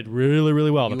Allen's played really,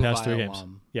 really well the past 3 games.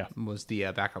 Yeah. Was the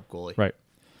backup goalie. Right.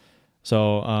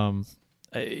 So,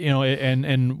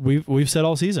 and we've said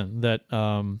all season that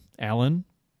Allen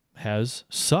has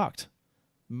sucked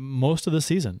most of the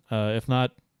season, if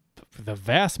not the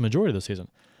vast majority of the season.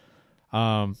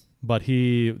 But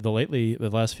the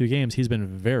last few games, he's been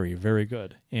very, very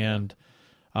good. And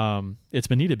it's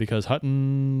been needed because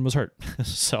Hutton was hurt.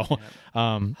 So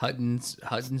Hutton's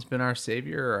been our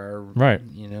savior, right?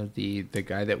 The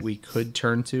guy that we could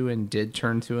turn to and did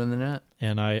turn to in the net.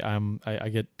 And I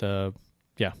get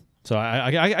So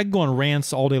I can go on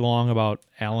rants all day long about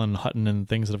Allen, Hutton, and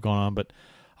things that have gone on, but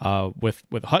with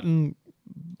Hutton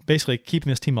basically keeping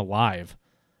this team alive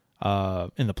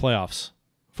in the playoffs,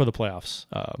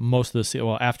 most of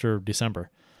the after December,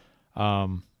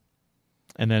 and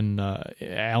then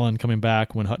Allen coming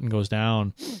back when Hutton goes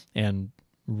down and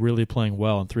really playing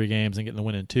well in 3 games and getting the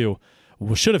win in 2.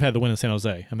 We should have had the win in San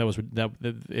Jose, and that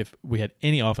if we had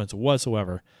any offense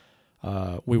whatsoever,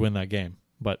 we win that game.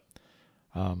 But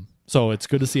so it's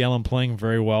good to see Allen playing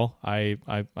very well. I've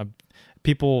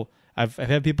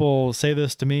had people say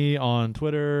this to me on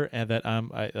Twitter, and that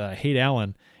I hate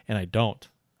Allen, and I don't.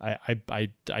 I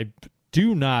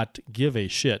do not give a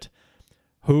shit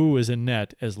who is in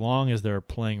net as long as they're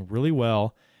playing really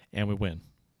well and we win.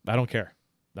 I don't care.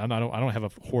 I don't have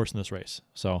a horse in this race.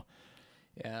 So.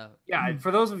 Yeah. And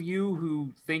for those of you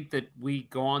who think that we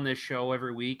go on this show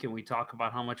every week and we talk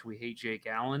about how much we hate Jake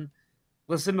Allen,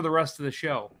 listen to the rest of the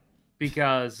show,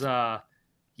 because we all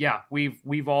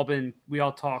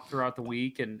talk throughout the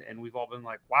week and we've all been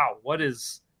like, wow, what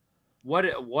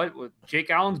Jake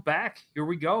Allen's back. Here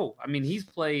we go. I mean, he's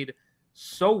played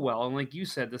so well. And like you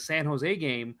said, the San Jose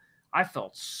game, I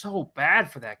felt so bad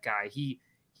for that guy. He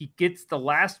gets the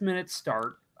last minute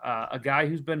start, a guy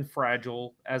who's been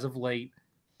fragile as of late.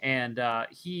 And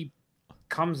he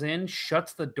comes in,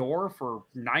 shuts the door for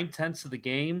 9/10 of the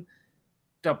game.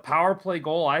 The power play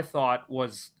goal, I thought,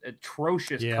 was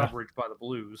atrocious coverage by the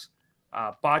Blues.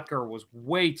 Botker was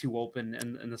way too open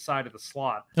in the side of the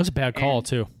slot. That was a bad call,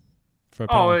 too. Yeah.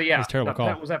 That was a terrible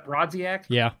call. Was that Brodziak?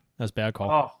 Yeah, that's a bad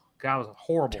call. Oh, God, it was a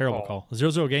horrible terrible call.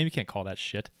 0-0 game, you can't call that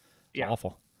shit. It's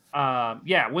awful.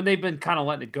 When they've been kind of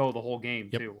letting it go the whole game,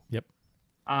 too. Yep.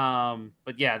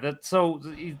 But yeah, that's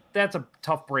a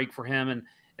tough break for him, and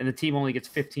the team only gets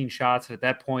 15 shots. And at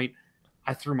that point,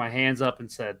 I threw my hands up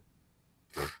and said,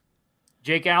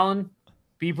 Jake Allen,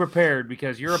 be prepared,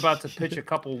 because you're about to pitch a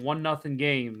couple 1-0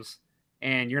 games,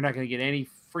 and you're not going to get any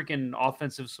freaking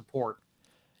offensive support.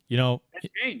 It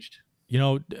changed.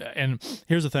 And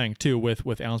here's the thing too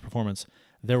with Allen's performance.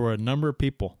 There were a number of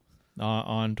people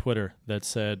on Twitter that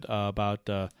said about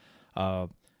if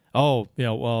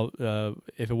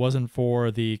it wasn't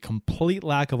for the complete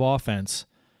lack of offense,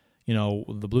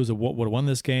 the Blues would have won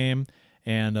this game,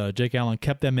 and Jake Allen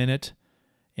kept them in it,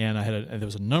 and there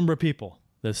was a number of people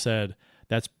that said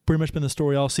that's pretty much been the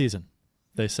story all season.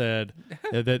 They said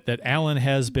that Allen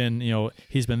has been,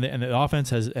 he's been, and the offense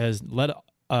has let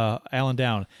Allen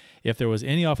down. If there was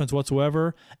any offense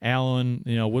whatsoever, Allen,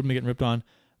 wouldn't be getting ripped on.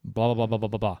 Blah blah blah blah blah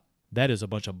blah blah. That is a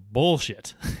bunch of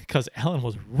bullshit because Allen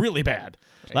was really bad.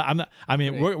 Right.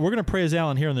 We're gonna praise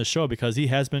Allen here on this show because he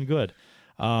has been good.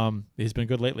 He's been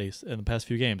good lately in the past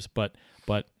few games. But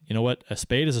you know what? A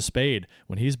spade is a spade.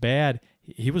 When he's bad,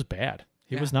 he was bad.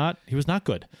 He was not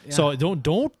good. Yeah. So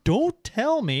don't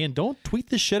tell me and don't tweet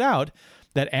this shit out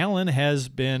that Allen has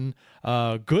been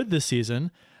good this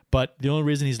season, but the only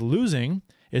reason he's losing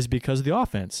is because of the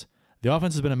offense. The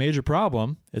offense has been a major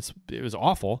problem. It was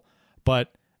awful,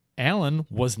 but Allen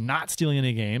was not stealing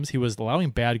any games. He was allowing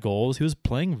bad goals. He was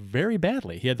playing very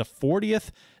badly. He had the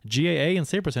 40th GAA in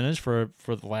save percentage for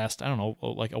the last, I don't know,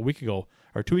 like a week ago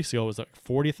or 2 weeks ago. It was like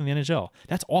 40th in the NHL.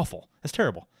 That's awful. That's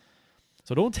terrible.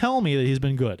 So don't tell me that he's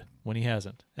been good when he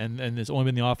hasn't. And it's only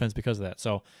been the offense because of that.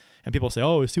 So, and people say,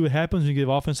 oh, see what happens when you give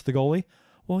offense to the goalie?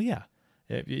 Well, yeah.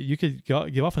 You could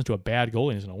give offense to a bad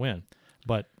goalie and he's going to win.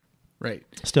 But right.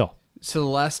 Still. So the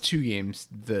last two games,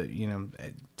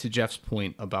 to Jeff's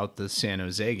point about the San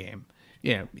Jose game,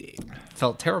 it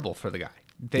felt terrible for the guy.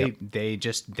 They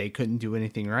couldn't do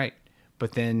anything right.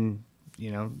 But then,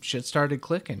 shit started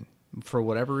clicking for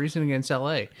whatever reason against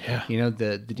LA. Yeah.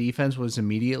 The defense was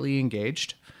immediately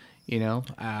engaged.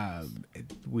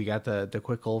 We got the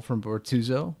quick goal from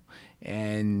Bortuzzo,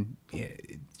 and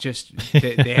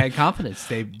they had confidence.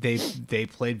 They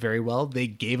played very well. They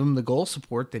gave him the goal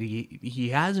support that he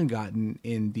hasn't gotten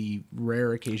in the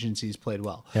rare occasions he's played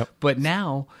well. Yep. But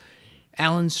now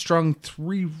Allen strung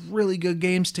 3 really good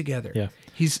games together. Yeah.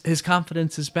 His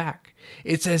confidence is back.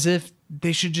 It's as if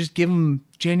they should just give him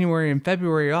January and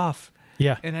February off.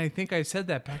 Yeah, and I think I said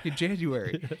that back in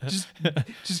January.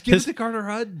 Just give it to Carter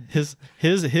Hutton. His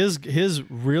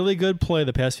really good play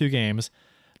the past few games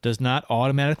does not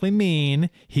automatically mean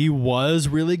he was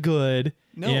really good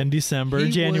in December,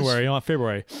 January,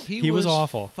 February. He was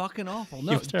awful, fucking awful.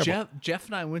 No, Jeff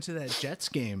and I went to that Jets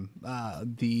game.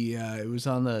 It was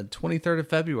on the 23rd of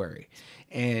February.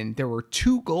 And there were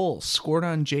 2 goals scored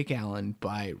on Jake Allen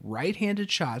by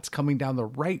right-handed shots coming down the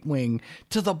right wing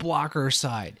to the blocker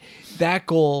side. That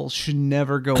goal should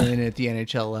never go in at the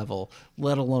NHL level,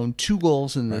 let alone 2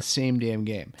 goals in the same damn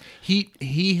game.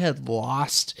 He had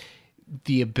lost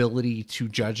the ability to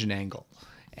judge an angle.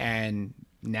 And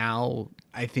now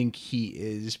I think he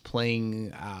is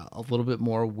playing a little bit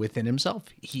more within himself.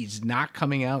 He's not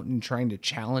coming out and trying to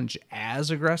challenge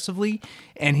as aggressively,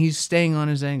 and he's staying on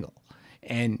his angle.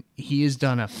 And he has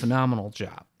done a phenomenal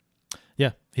job.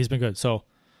 Yeah, he's been good. So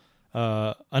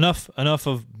enough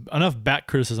back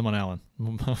criticism on Allen.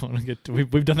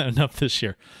 We've done that enough this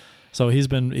year. So he's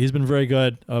been very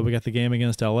good. We got the game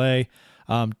against LA.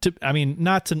 Not to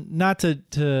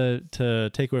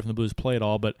take away from the Blues play at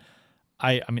all, but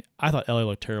I thought LA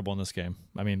looked terrible in this game.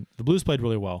 The Blues played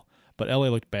really well, but LA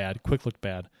looked bad. Quick looked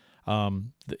bad.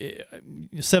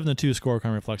 7-2 score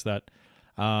kind of reflects that.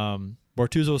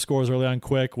 Bortuzzo scores early on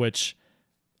quick, which,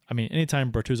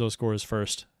 anytime Bortuzzo scores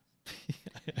first,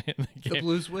 the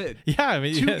Blues win. Yeah,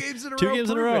 2 games in a row. 2 games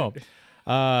in a row.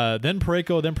 Then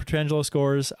Parayko, then Pietrangelo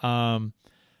scores.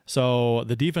 So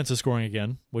the defense is scoring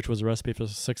again, which was a recipe for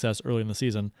success early in the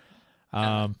season.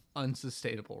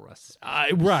 Unsustainable recipe.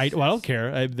 Right. Well, I don't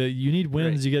care. You need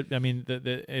wins. Right. You get.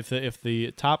 If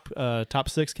the top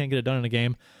 6 can't get it done in a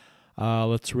game,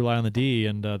 let's rely on the D,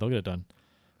 and they'll get it done.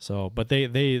 So, but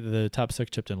the top 6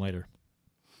 chipped in later.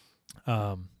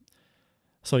 And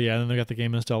then they got the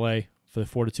game against LA for the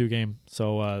 4-2 game.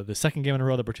 So the second game in a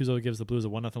row that Bortuzzo gives the Blues a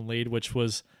 1-0 lead, which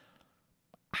was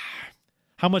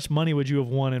how much money would you have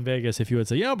won in Vegas if you had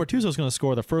said, Bortuzzo's going to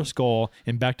score the first goal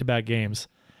in back-to-back games?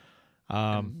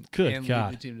 Good and God,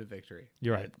 lead the team to victory.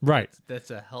 You're right. Right. That's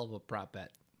a hell of a prop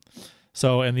bet.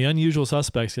 So, and the unusual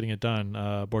suspects getting it done,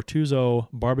 Bortuzzo,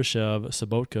 Barbashev,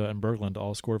 Sobotka, and Berglund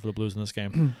all scored for the Blues in this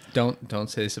game. Don't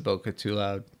say Sobotka too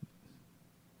loud.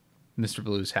 Mr.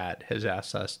 Blues Hat has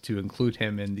asked us to include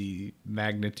him in the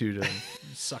magnitude of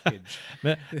suckage.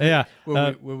 Yeah.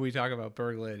 when we talk about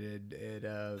Berglund and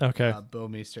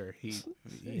Bouwmeester, he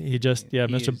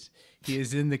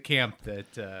is in the camp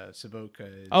that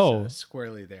Sobotka is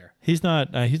squarely there. He's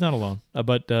not alone.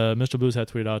 But Mr. Blues Hat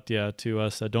tweeted out to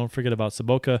us, don't forget about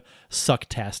Sobotka,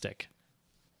 sucktastic.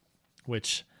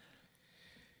 Which,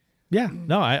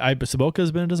 Sobotka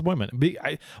has been a disappointment.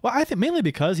 I think mainly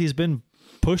because he's been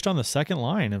pushed on the second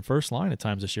line and first line at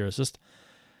times this year. It's just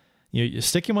You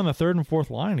stick him on the third and fourth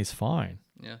line, he's fine.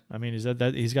 Yeah. I mean,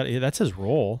 that's his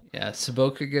role. Yeah,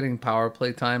 Saboka getting power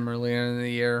play time earlier in the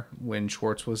year when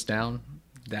Schwartz was down,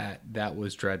 that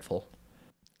was dreadful.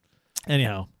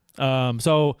 Anyhow, not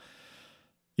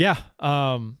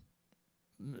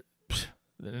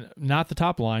the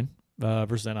top line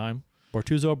versus Anaheim.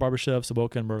 Bortuzzo, Barbashev,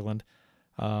 Saboka, and Berglund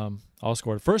all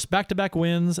scored. First back-to-back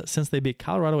wins since they beat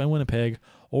Colorado and Winnipeg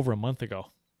over a month ago.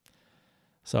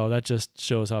 So that just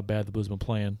shows how bad the Blues have been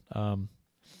playing.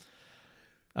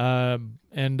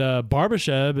 And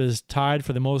Barbashev is tied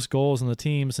for the most goals in the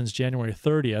team since January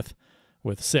 30th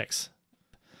with 6.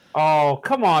 Oh,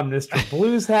 come on, Mr.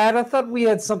 Blues Hat. I thought we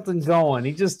had something going.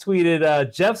 He just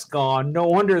tweeted, Jeff's gone. No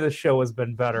wonder the show has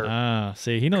been better.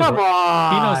 See, he knows. Come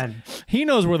on. He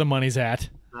knows where the money's at.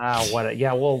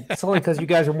 Yeah, well, it's only because you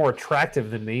guys are more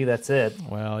attractive than me. That's it.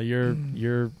 Well, you're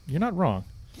not wrong.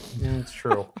 Yeah, it's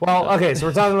true. Well, okay, so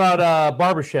we're talking about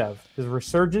Barbashev. His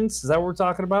resurgence, is that what we're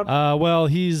talking about? Well,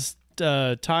 he's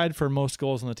tied for most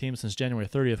goals on the team since January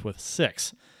 30th with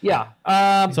 6. Yeah.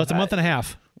 So it's a month and a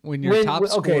half. When your top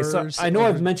scorers... Okay, so I know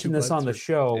I've mentioned this on the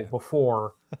show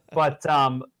before, but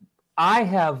I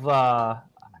have...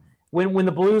 When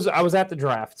the Blues... I was at the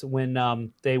draft when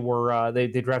they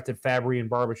drafted Fabry and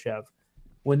Barbashev.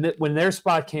 When their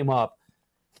spot came up,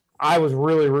 I was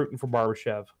really rooting for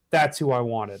Barbashev. That's who I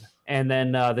wanted. And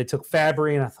then they took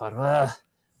Fabry, and I thought,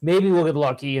 maybe we'll get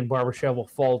lucky and Barbashev will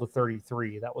fall to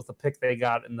 33. That was the pick they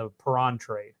got in the Perron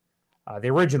trade, the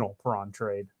original Perron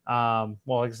trade. Well,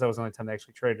 I guess that was the only time they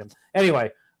actually traded him.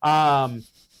 Anyway, but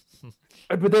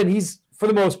then he's, for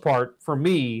the most part, for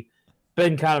me,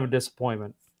 been kind of a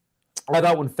disappointment. I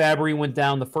thought when Fabry went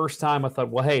down the first time, I thought,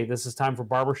 well, hey, this is time for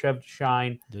Barbashev to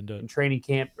shine in training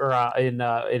camp or in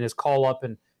his call-up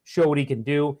and show what he can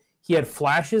do. He had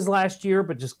flashes last year,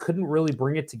 but just couldn't really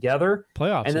bring it together.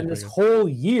 Playoffs. And then this whole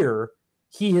year,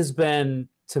 he has been,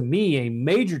 to me, a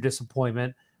major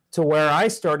disappointment to where I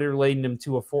started relating him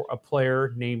to a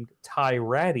player named Ty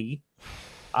Ratty.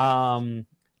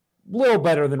 Little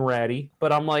better than Ratty,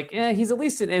 but I'm like, he's at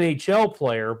least an NHL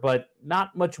player, but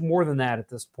not much more than that at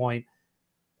this point.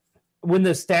 When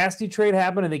the Stastny trade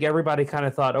happened, I think everybody kind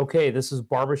of thought, okay, this is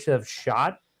Barbashev's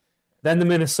shot. Then the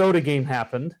Minnesota game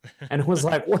happened, and it was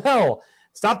like, well,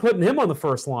 stop putting him on the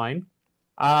first line.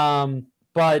 But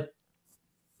the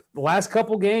last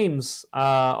couple games,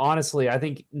 honestly, I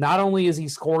think not only is he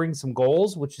scoring some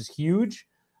goals, which is huge,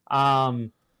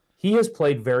 he has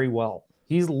played very well.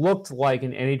 He's looked like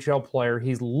an NHL player.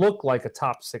 He's looked like a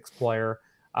top 6 player.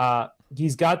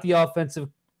 He's got the offensive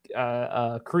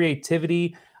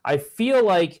creativity. I feel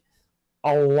like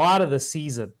a lot of the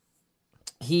season,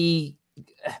 you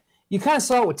kind of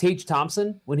saw it with Tage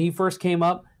Thompson when he first came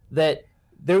up, that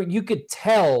there you could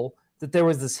tell that there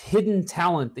was this hidden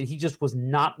talent that he just was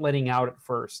not letting out at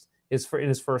first in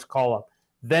his first call-up.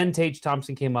 Then Tage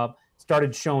Thompson came up,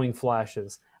 started showing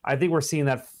flashes. I think we're seeing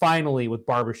that finally with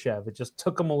Barbashev. It just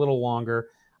took him a little longer.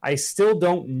 I still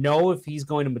don't know if he's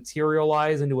going to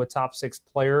materialize into a top 6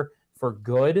 player for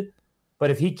good, but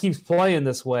if he keeps playing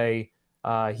this way,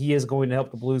 he is going to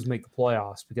help the Blues make the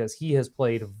playoffs because he has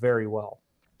played very well.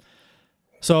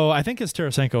 So I think it's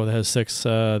Tarasenko that has 6.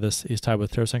 He's tied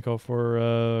with Tarasenko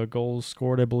for goals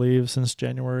scored, I believe, since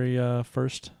January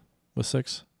 1st with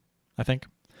 6, I think.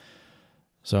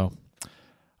 So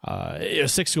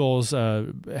 6 goals,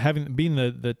 being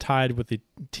the tied with the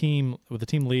team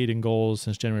lead in goals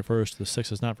since January 1st. The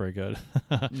 6 is not very good.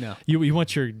 No, you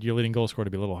want your leading goal score to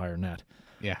be a little higher than that.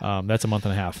 Yeah, that's a month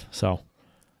and a half. So.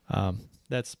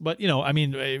 But I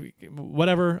mean,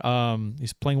 whatever.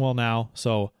 He's playing well now,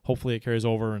 so hopefully it carries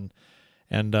over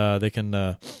and they can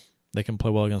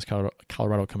play well against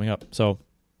Colorado coming up. So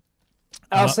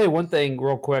I'll say one thing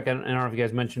real quick. I don't know if you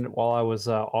guys mentioned it while I was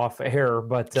off air,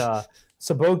 but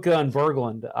Saboka and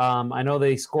Berglund. I know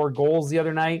they scored goals the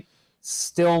other night.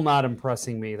 Still not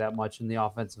impressing me that much in the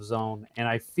offensive zone, and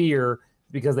I fear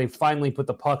because they finally put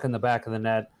the puck in the back of the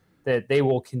net that they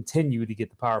will continue to get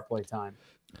the power play time.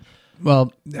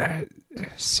 Well,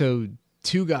 so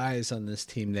 2 guys on this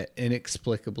team that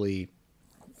inexplicably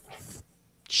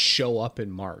show up in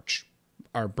March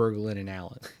are Berglund and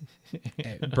Allen.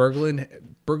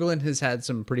 Berglund has had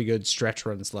some pretty good stretch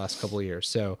runs the last couple of years.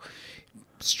 So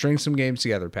string some games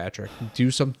together, Patrick. Do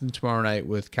something tomorrow night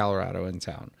with Colorado in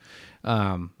town.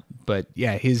 But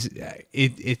yeah,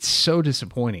 it's so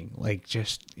disappointing. Like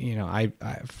just, I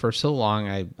for so long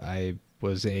I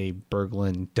was a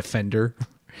Berglund defender.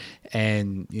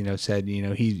 And said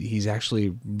he's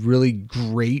actually really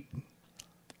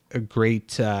a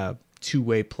great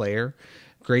two-way player,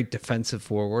 great defensive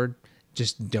forward.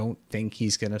 just don't think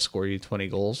he's going to score you 20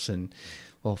 goals. And,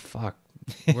 well, fuck,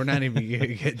 we're not even going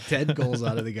to get 10 goals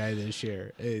out of the guy this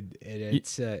year.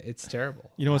 It's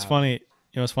terrible. You know what's funny?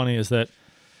 You know what's funny is that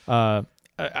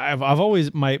I've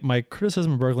always my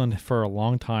criticism of Berglund for a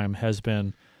long time has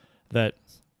been that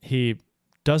he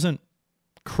doesn't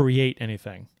create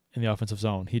anything in the offensive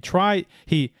zone. He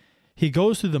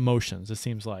goes through the motions, it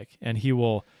seems like, and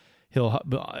he'll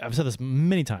I've said this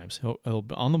many times. He'll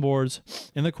on the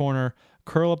boards in the corner,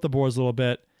 curl up the boards a little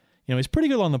bit. You know, he's pretty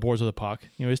good on the boards with the puck.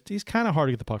 You know, he's kind of hard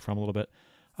to get the puck from a little bit.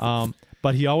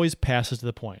 But he always passes to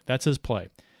the point. That's his play.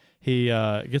 He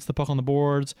gets the puck on the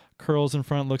boards, curls in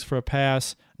front, looks for a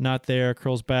pass, not there,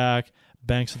 curls back,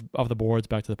 banks off the boards,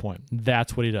 back to the point.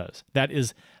 That's what he does. That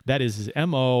is his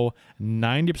MO.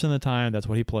 90% of the time, that's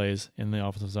what he plays in the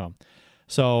offensive zone.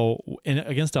 So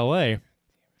against LA,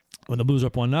 when the Blues are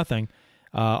up 1-0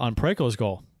 on Preko's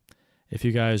goal, if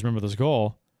you guys remember this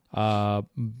goal,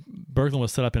 Berglund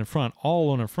was set up in front, all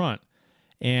alone in front,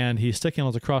 and he stick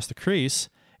handles across the crease,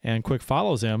 and Quick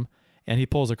follows him, and he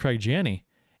pulls a Craig Janney,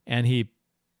 and he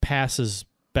passes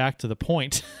back to the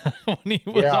point when he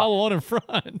was all alone in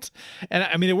front. And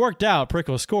I mean, it worked out.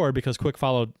 Preko scored because Quick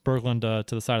followed Berglund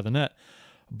to the side of the net.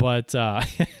 But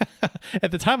at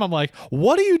the time, I'm like,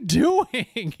 what are you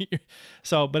doing?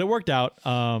 But it worked out.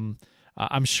 I'm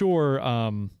sure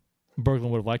Berglund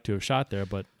would have liked to have shot there,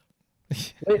 but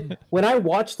when I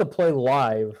watched the play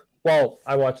live, well,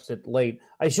 I watched it late.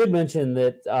 I should mention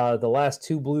that the last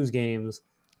 2 Blues games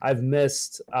I've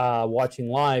missed watching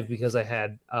live because I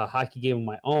had a hockey game of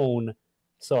my own.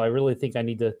 So I really think I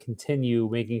need to continue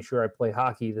making sure I play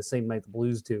hockey the same night the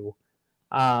Blues do.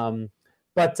 No,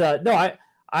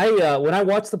 I when I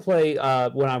watched the play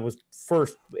when I was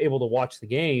first able to watch the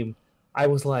game, I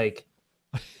was like,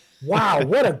 wow,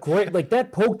 what a great, like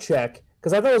that poke check.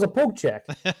 Because I thought it was a poke check.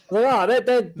 Like,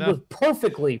 that was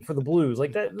perfectly for the Blues.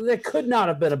 Like that could not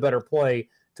have been a better play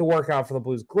to work out for the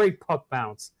Blues. Great puck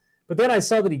bounce. But then I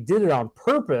saw that he did it on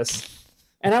purpose,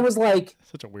 and I was like,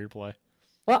 such a weird play.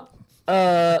 Well,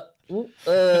 I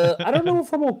don't know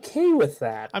if I'm okay with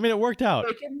that. I mean, it worked out.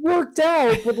 Like, it worked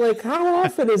out, but like, how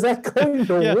often is that going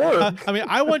to work? I mean,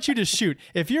 I want you to shoot.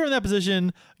 If you're in that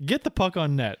position, get the puck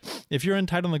on net. If you're in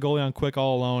tight on the goalie on Quick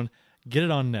all alone, get it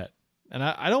on net. And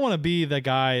I don't want to be the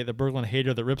guy, the Berglund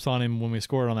hater that rips on him when we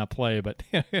scored on that play, but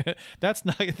that's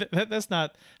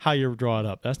not how you draw it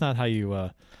up. That's not how you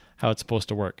how it's supposed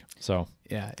to work. So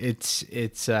yeah, it's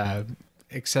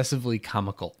excessively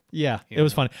comical. Yeah, it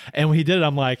was funny. And when he did it,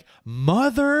 I'm like,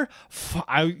 you've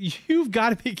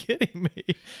got to be kidding me.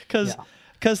 Because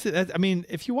I mean,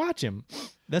 if you watch him,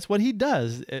 that's what he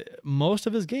does. Most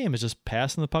of his game is just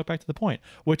passing the puck back to the point,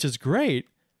 which is great.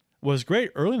 Was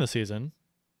great early in the season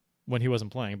when he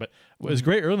wasn't playing, but it was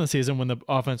great early in the season when the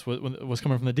offense was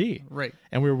coming from the D. Right.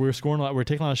 And we were scoring a lot. We were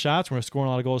taking a lot of shots. We were scoring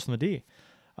a lot of goals from the D,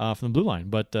 from the blue line.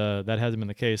 But that hasn't been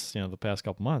the case, the past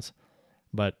couple months.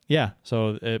 But yeah,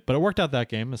 but it worked out that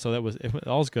game, so that was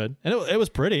all was good, and it was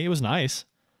pretty. It was nice.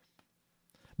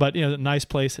 But nice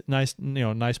play, nice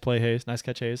play, Hayes, nice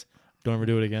catch, Hayes. Don't ever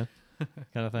do it again,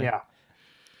 kind of thing. Yeah.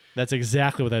 That's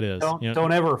exactly what that is.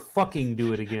 Don't ever fucking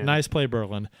do it again. Nice play,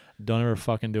 Berglund. Don't ever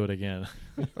fucking do it again.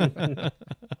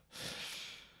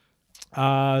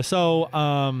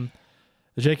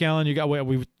 Jake Allen, we kind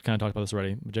of talked about this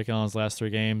already. Jake Allen's last 3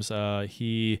 games,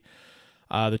 the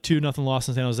 2-0 loss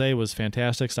in San Jose was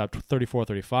fantastic. Stopped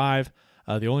 34-35.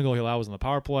 The only goal he allowed was on the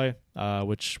power play,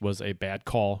 which was a bad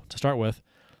call to start with.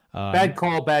 Bad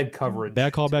call, bad coverage.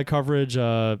 Bad call, bad coverage.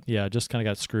 Just kind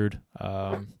of got screwed.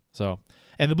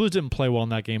 And the Blues didn't play well in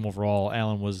that game overall.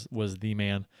 Allen was the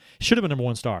man. He should have been number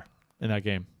 1 star in that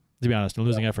game. To be honest, in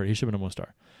losing effort, he should have been number 1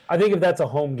 star. I think if that's a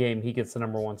home game, he gets the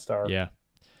number 1 star. Yeah,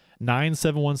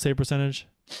 9.71 save percentage.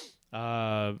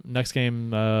 Next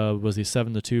game was the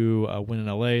 7-2 win in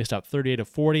LA. Stopped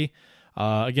 38-40.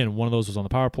 Again, one of those was on the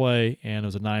power play, and it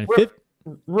was a 9-5.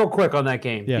 Real quick on that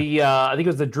game. Yeah. I think it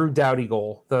was the Drew Doughty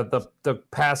goal, the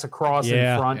pass across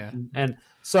in front, and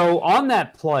so on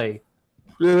that play.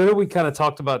 We kind of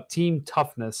talked about team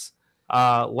toughness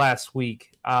last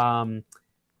week. Tanner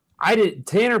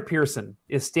Pearson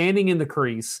is standing in the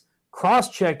crease,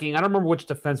 cross-checking. I don't remember which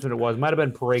defenseman it was. It might have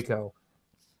been Parayko.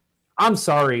 I'm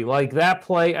sorry. Like, that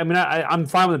play, I mean, I'm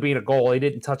fine with it being a goal. He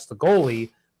didn't touch the goalie.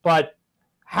 But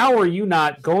how are you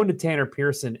not going to Tanner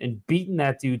Pearson and beating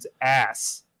that dude's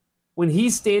ass when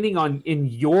he's standing in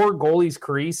your goalie's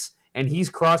crease and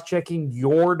he's cross-checking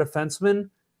your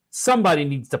defenseman? Somebody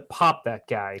needs to pop that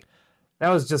guy. That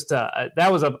was just I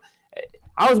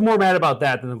was more mad about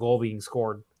that than the goal being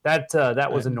scored. That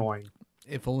was annoying.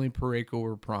 If only Parayko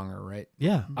were Pronger, right?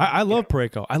 Yeah, I love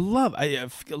Parayko. I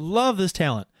love this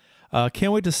talent.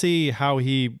 Can't wait to see how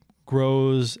he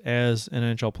grows as an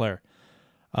NHL player.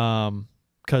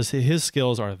 Because his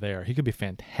skills are there. He could be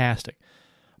fantastic.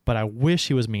 But I wish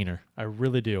he was meaner. I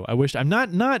really do. I wish. I'm not.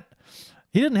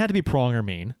 He didn't have to be Pronger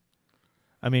mean.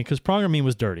 I mean, because Pronger mean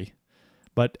was dirty.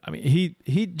 But I mean,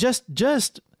 he just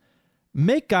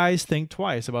make guys think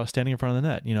twice about standing in front of the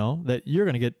net. You know that you're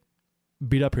going to get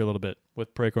beat up here a little bit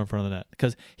with Parayko in front of the net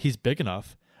because he's big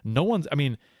enough.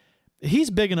 He's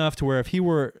big enough to where if he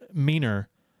were meaner,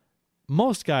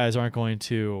 most guys aren't going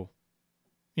to,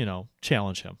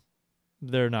 challenge him.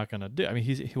 They're not going to do. I mean,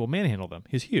 he will manhandle them.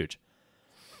 He's huge.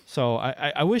 So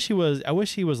I wish he was. I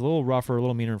wish he was a little rougher, a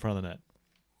little meaner in front of the net.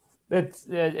 That's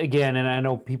again, and I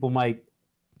know people might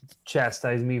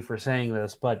chastise me for saying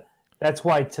this, but that's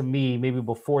why, to me, maybe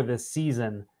before this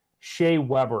season, Shea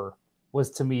Weber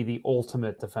was to me the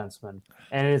ultimate defenseman,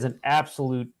 and it is an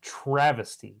absolute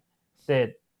travesty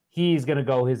that he's going to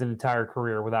go his entire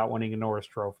career without winning a Norris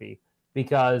Trophy.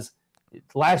 Because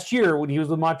last year when he was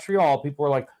with Montreal, people were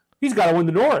like, "He's got to win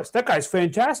the Norris. That guy's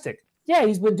fantastic." Yeah,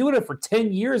 he's been doing it for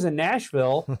 10 years in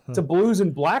Nashville to Blues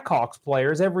and Blackhawks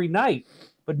players every night,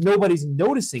 but nobody's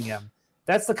noticing him.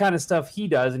 That's the kind of stuff he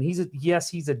does, and he's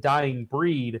a dying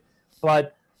breed,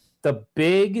 but the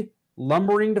big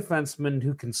lumbering defenseman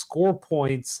who can score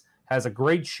points, has a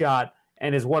great shot,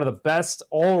 and is one of the best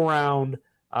all-around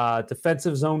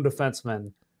defensive zone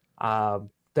defensemen.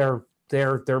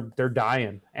 They're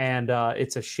dying, and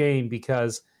it's a shame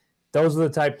because those are the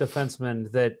type of defensemen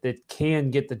that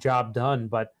can get the job done,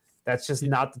 but that's just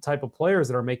not the type of players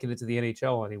that are making it to the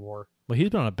NHL anymore. Well, he's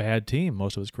been on a bad team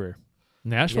most of his career.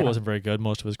 Nashville wasn't very good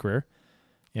most of his career,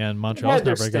 and Montreal's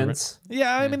not very good.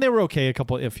 Yeah, I mean they were okay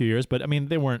a few years, but I mean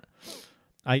they weren't.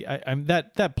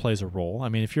 That plays a role. I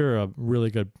mean, if you're a really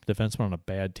good defenseman on a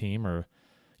bad team, or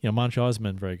Montreal hasn't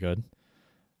been very good.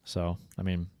 So I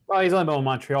mean, well, he's only been in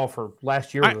Montreal for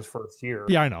last year was his first year.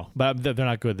 Yeah, I know, but they're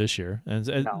not good this year, and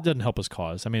it doesn't help his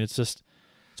cause. I mean, it's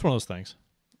one of those things.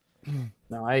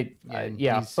 No,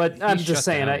 but I'm just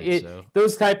saying,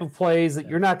 those type of plays that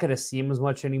you're not going to see him as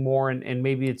much anymore, and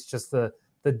maybe it's just the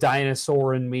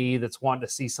dinosaur in me that's wanting to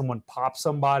see someone pop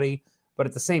somebody, but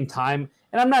at the same time,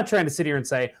 and I'm not trying to sit here and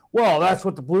say, well, that's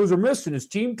what the Blues are missing is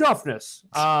team toughness.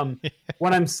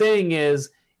 What I'm saying is,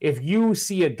 if you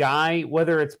see a guy,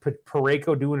 whether it's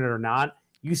Parayko doing it or not,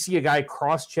 you see a guy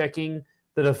cross-checking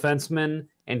the defenseman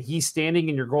and he's standing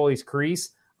in your goalie's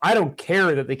crease, I don't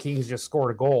care that the Kings just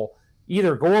scored a goal.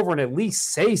 Either go over and at least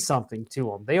say something to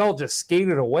them. They all just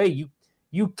skated away.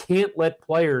 You can't let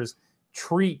players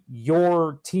treat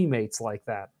your teammates like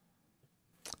that.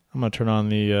 I'm going to turn on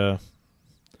the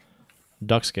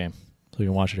Ducks game so we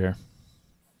can watch it here.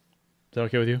 Is that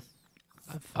okay with you?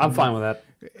 I'm fine with that.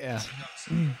 Yeah.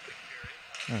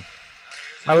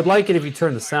 I would like it if you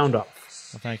turn the sound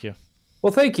off. Well, thank you.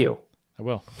 Well, thank you. I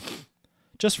will.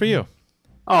 Just for you.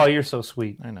 Oh, you're so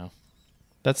sweet. I know.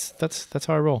 That's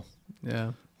how I roll.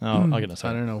 Yeah. Oh, I'll get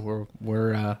inside. I don't know.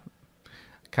 We're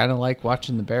kind of like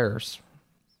watching the Bears.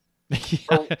 I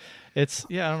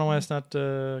don't know why it's not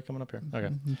coming up here.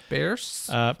 Okay. Bears?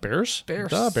 Bears?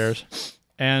 Bears. Bears.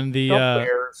 And the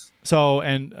Bears.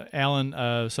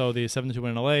 Alan, so the 7-2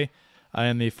 win in LA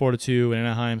and the 4-2 in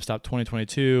Anaheim stopped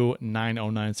 2022,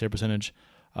 909 save percentage.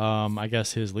 I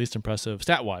guess his least impressive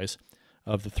stat wise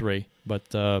of the three, but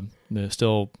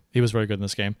still he was very good in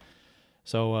this game.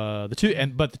 So the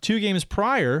two games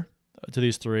prior to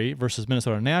these three versus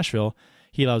Minnesota and Nashville,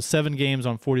 he allowed 7 games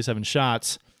on 47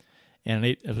 shots, and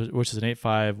which is an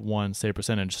 8.51 save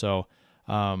percentage. So,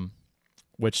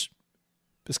 which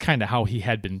is kind of how he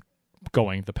had been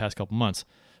going the past couple months.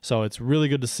 So it's really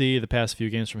good to see the past few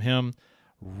games from him.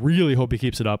 Really hope he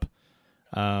keeps it up,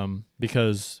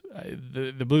 because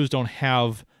the Blues don't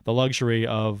have the luxury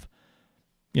of,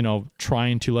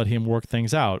 trying to let him work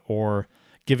things out or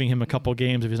giving him a couple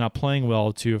games if he's not playing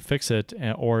well to fix it,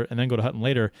 and then go to Hutton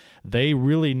later. They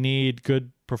really need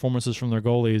good performances from their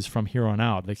goalies from here on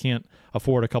out. They can't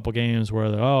afford a couple games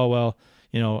where they're, Allen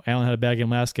had a bad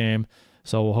game last game,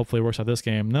 so hopefully it works out this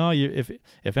game. No, if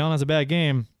Allen has a bad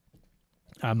game,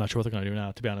 I'm not sure what they're going to do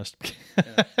now, to be honest.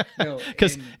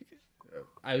 Because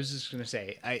I was just going to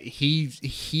say,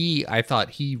 I thought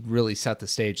he really set the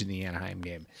stage in the Anaheim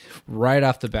game. Right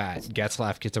off the bat,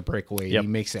 Getzlaf gets a breakaway. Yep. He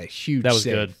makes that huge save. That was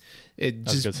good. That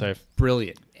was a good save.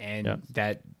 Brilliant. And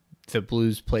that the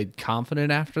Blues played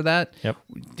confident after that. Yep.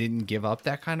 Didn't give up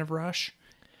that kind of rush.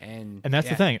 And that's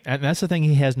the thing. And that's the thing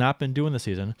he has not been doing this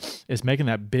season, is making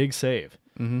that big save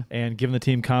and giving the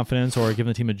team confidence or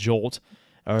giving the team a jolt.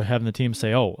 or having the team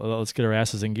say, "Oh, let's get our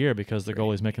asses in gear because the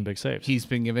goalie's making big saves." He's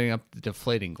been giving up the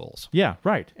deflating goals. Yeah,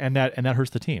 right, and that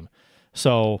hurts the team.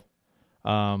 So,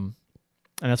 and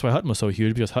that's why Hutton was so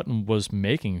huge, because Hutton was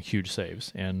making huge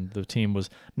saves, and the team was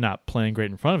not playing great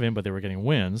in front of him, but they were getting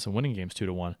wins and winning games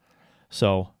 2-1.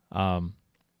 So,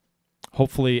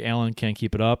 hopefully, Allen can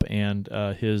keep it up, and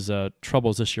his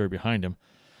troubles this year are behind him.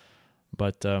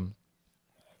 But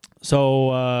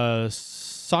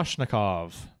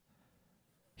Soshnikov,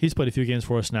 he's played a few games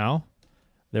for us now.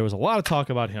 There was a lot of talk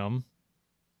about him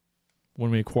when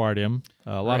we acquired him.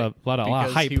 A lot of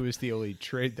hype. He was the only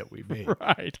trade that we made.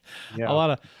 Right. Yeah. A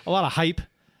lot of hype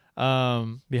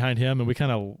behind him, and we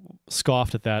kind of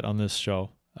scoffed at that on this show.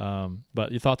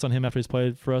 But your thoughts on him after he's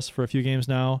played for us for a few games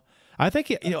now? I think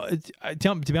to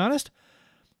be honest,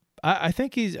 I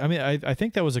think he's. I mean, I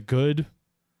think that was a good.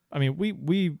 I mean,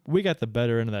 we got the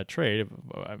better end of that trade. If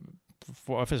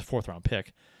it's a 4th-round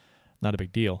pick, not a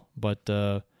big deal. But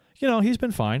he's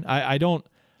been fine. He's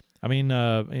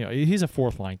a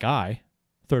 4th-line guy,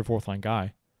 3rd, 4th-line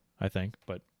guy, I think.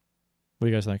 But what do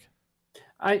you guys think?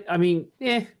 I mean,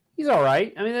 he's all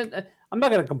right. I mean, I'm not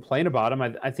going to complain about him.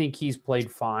 I think he's played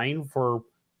fine for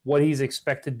what he's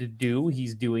expected to do.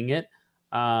 He's doing it.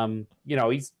 He's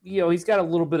got a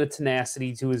little bit of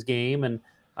tenacity to his game, and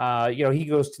he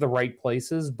goes to the right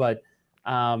places. But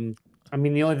the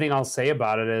only thing I'll say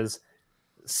about it is,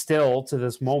 still to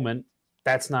this moment,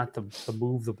 that's not the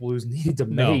move the Blues needed to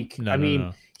make.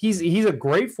 No. He's a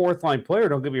great 4th-line player,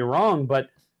 don't get me wrong, but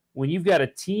when you've got a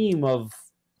team of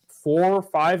 4 or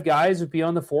 5 guys that be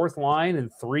on the 4th line and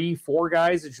 3, 4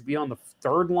 guys that should be on the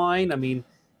 3rd line,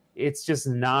 it's just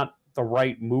not the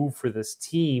right move for this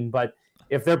team. But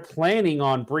if they're planning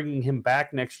on bringing him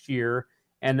back next year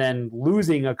and then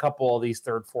losing a couple of these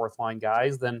 3rd, 4th line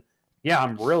guys, then yeah,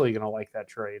 I'm really going to like that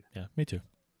trade. Yeah, me too.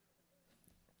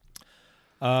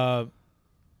 Husso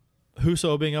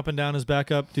being up and down his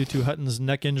backup due to Hutton's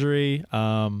neck injury.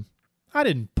 I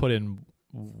didn't put in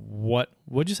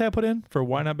what'd you say I put in for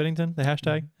why not Bennington, the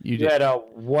hashtag? You did.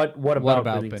 What about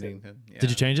Bennington? Did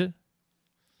you change it?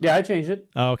 Yeah, I changed it.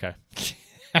 Oh, okay.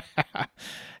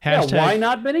 Why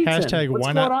not Bennington? Hashtag What's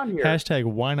why going not, on here? Hashtag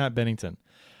why not Bennington?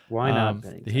 Why not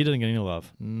Bennington? He doesn't get any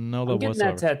love. No love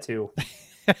whatsoever. I'm getting that tattoo.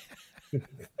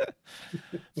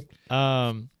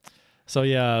 So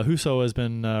yeah, Husso has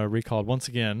been recalled once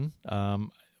again,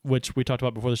 which we talked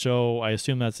about before the show. I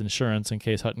assume that's insurance in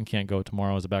case Hutton can't go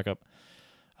tomorrow as a backup.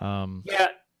 Yeah,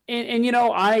 and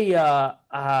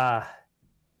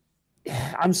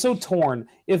I'm so torn.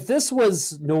 If this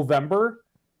was November,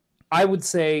 I would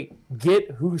say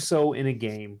get Husso in a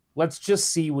game. Let's just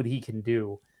see what he can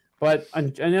do. But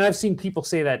and I've seen people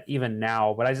say that even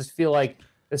now, but I just feel like,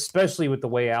 especially with the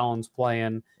way Allen's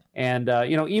playing, and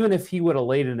even if he would have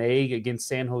laid an egg against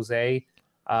San Jose,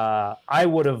 I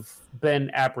would have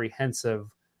been apprehensive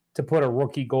to put a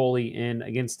rookie goalie in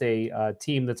against a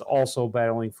team that's also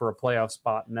battling for a playoff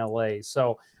spot in LA.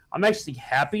 So I'm actually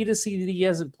happy to see that he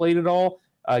hasn't played at all.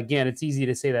 Again, it's easy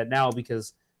to say that now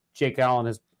because Jake Allen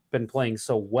has been playing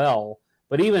so well.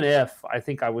 But even if, I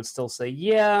think I would still say,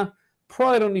 yeah,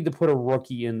 probably don't need to put a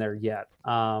rookie in there yet.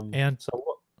 So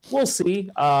we'll see.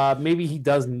 Maybe he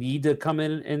does need to come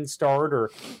in and start,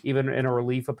 or even in a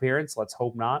relief appearance. Let's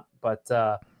hope not. But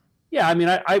yeah,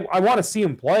 I want to see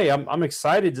him play. I'm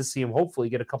excited to see him hopefully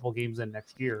get a couple games in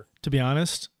next year. To be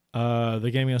honest, the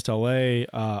game against LA,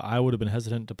 I would have been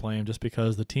hesitant to play him just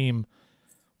because the team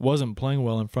wasn't playing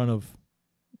well in front of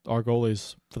our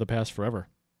goalies for the past forever.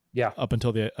 Yeah, up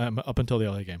until the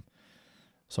LA game.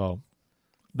 So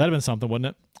that'd have been something,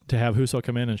 wouldn't it, to have Husso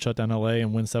come in and shut down LA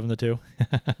and win 7-2?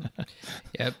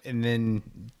 Yep. And then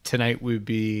tonight we'd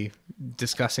be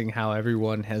discussing how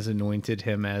everyone has anointed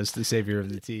him as the savior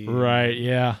of the team. Right.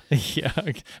 Yeah. Yeah.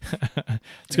 It's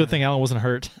a good thing Allen wasn't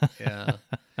hurt. Yeah.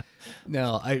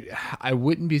 No, I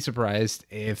wouldn't be surprised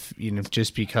if,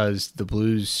 just because the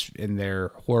Blues, in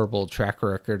their horrible track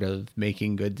record of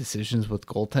making good decisions with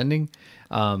goaltending,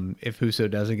 if Husso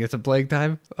doesn't get some playing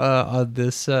time on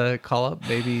this call-up,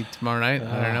 maybe tomorrow night,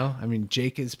 I don't know.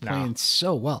 Jake is playing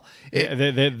so well.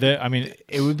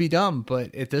 It would be dumb,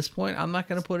 but at this point, I'm not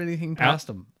going to put anything past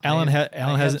him. Allen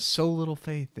has so little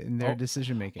faith in their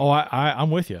decision-making. Oh,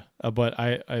 I'm with you. But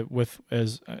I with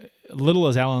as little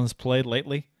as Allen's played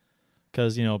lately,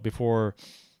 because, before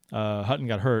Hutton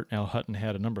got hurt, Hutton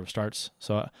had a number of starts.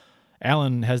 So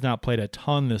Allen has not played a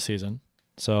ton this season.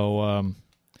 So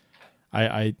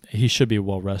he should be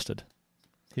well rested.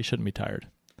 He shouldn't be tired.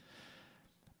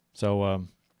 So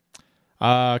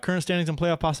current standings and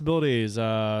playoff possibilities.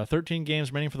 13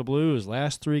 games remaining for the Blues.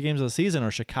 Last 3 games of the season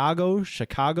are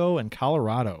Chicago, and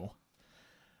Colorado.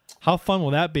 How fun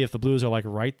will that be if the Blues are like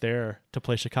right there to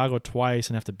play Chicago twice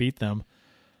and have to beat them?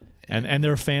 And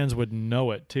their fans would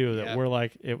know it too, that we're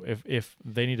like, if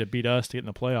they need to beat us to get in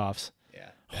the playoffs.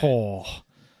 Yeah.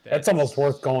 That's almost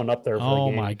worth going up there for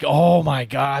a game. Oh my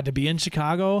God, to be in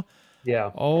Chicago?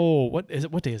 Yeah. Oh, what is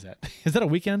it? What day is that? Is that a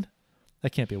weekend?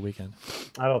 That can't be a weekend.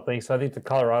 I don't think so. I think the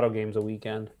Colorado game's a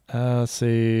weekend. Let's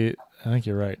see. I think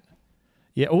you're right.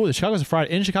 Yeah. Oh, the Chicago's a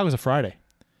Friday. In Chicago's a Friday.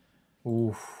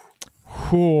 Oof.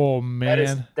 Oh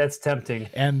man, that's tempting.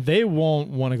 And they won't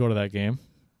want to go to that game.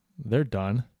 They're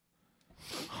done.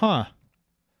 Huh.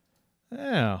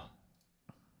 Yeah.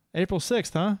 April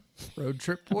 6th, huh? Road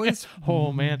trip, boys.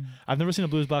 Oh man, I've never seen a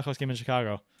Blues Blackhawks game in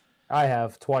Chicago. I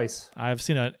have twice. I've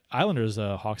seen an Islanders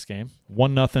Hawks game.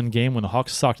 1-0 game when the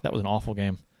Hawks sucked. That was an awful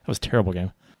game. That was a terrible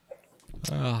game.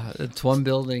 It's one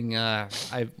building. I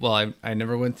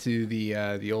never went to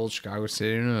the old Chicago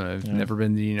Stadium. I've never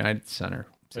been to the United Center.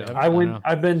 So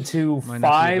I've been to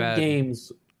 5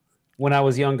 games when I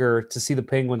was younger to see the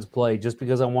Penguins play, just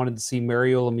because I wanted to see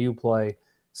Mario Lemieux play.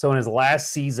 So in his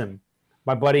last season,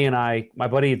 my buddy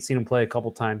had seen him play a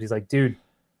couple times. He's like, dude, it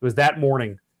was that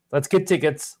morning. Let's get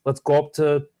tickets. Let's go up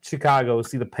to Chicago,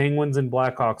 see the Penguins and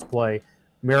Blackhawks play.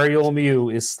 Mario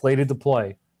Lemieux is slated to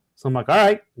play. So I'm like, all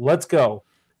right, let's go.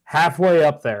 Halfway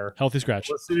up there. Healthy scratch.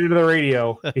 Listening to the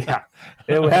radio. Yeah.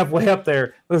 Halfway up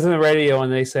there, listening to the radio,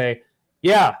 and they say,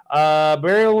 yeah,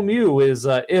 Mario Lemieux is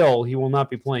ill. He will not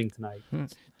be playing tonight.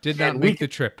 Did not make the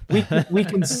trip. We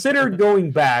considered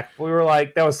going back. We were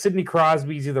like, that was Sidney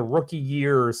Crosby's either rookie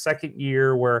year or second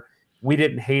year where we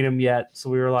didn't hate him yet. So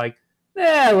we were like,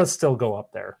 let's still go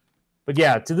up there. But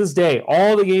yeah, to this day,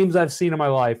 all the games I've seen in my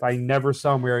life, I never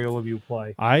saw Mario Lemieux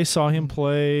play. I saw him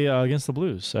play against the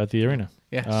Blues at the arena.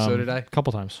 Yeah, so did I. A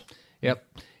couple times. Yep.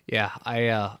 Yeah,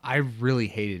 I really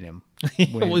hated him.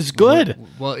 It was good.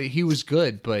 Well, he was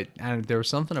good, but there was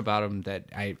something about him that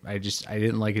I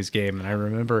didn't like his game. And I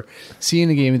remember seeing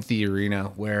a game at the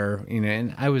arena where,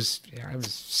 and I was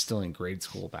still in grade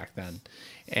school back then.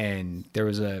 And there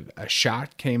was a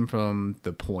shot came from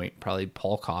the point, probably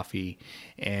Paul Coffey,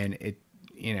 and it,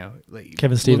 like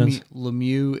Kevin Stevens.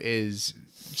 Lemieux is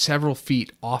several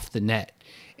feet off the net,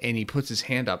 and he puts his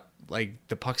hand up like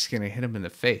the puck's gonna hit him in the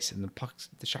face, and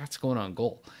the shot's going on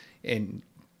goal, and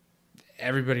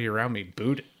everybody around me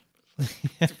booed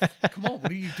it. Come on,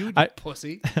 what are you doing, you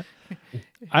pussy?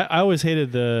 I always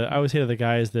hated the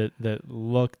guys that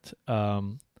looked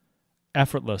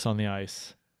effortless on the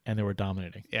ice. And they were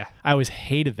dominating. Yeah. I always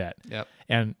hated that. Yep.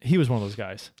 And he was one of those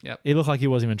guys. Yep. It looked like he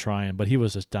wasn't even trying, but he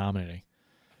was just dominating.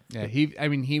 Yeah,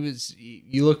 he was,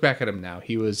 you look back at him now,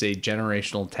 he was a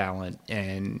generational talent.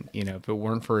 And, if it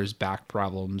weren't for his back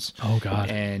problems. Oh,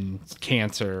 God. And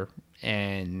cancer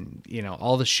and,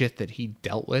 all the shit that he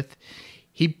dealt with,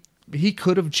 he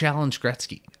could have challenged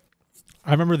Gretzky.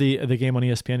 I remember the game on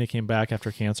ESPN. He came back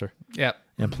after cancer. Yep.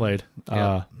 And played.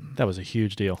 Yep. That was a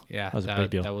huge deal. Yeah, that was a big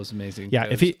deal. That was amazing. Yeah,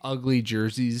 those if he ugly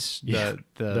jerseys,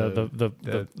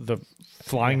 the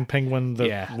flying penguin,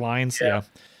 lines. Yeah.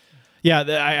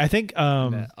 I think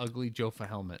that ugly Jofa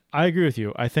helmet. I agree with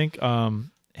you. I think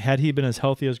had he been as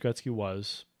healthy as Gretzky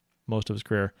was most of his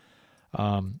career,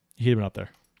 he'd have been up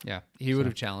there. Yeah, he would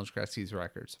have challenged Gretzky's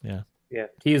records. Yeah. Yeah,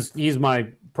 he's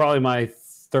probably my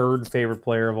third favorite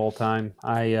player of all time.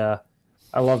 I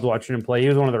loved watching him play. He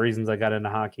was one of the reasons I got into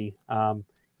hockey.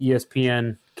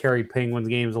 ESPN carried Penguins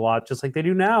games a lot, just like they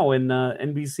do now in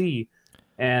NBC.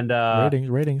 And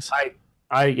ratings.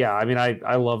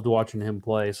 I loved watching him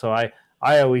play. So I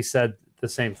always said the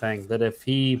same thing, that if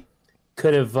he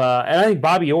could have, and I think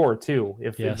Bobby Orr too,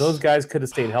 if those guys could have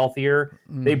stayed healthier,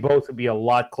 they both would be a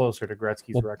lot closer to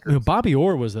Gretzky's records. Bobby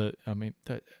Orr was the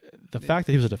fact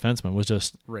that he was a defenseman was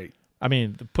just right. I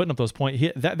mean, putting up those points,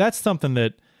 that's something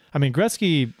that,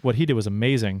 Gretzky, what he did was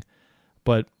amazing,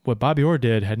 but what Bobby Orr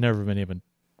did had never been even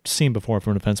seen before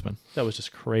from a defenseman. That was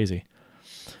just crazy.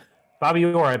 Bobby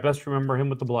Orr, I best remember him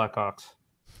with the Blackhawks.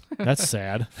 That's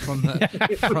sad. From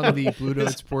the Blue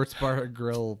Note Sports Bar and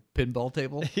Grill pinball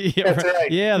table? Yeah, right.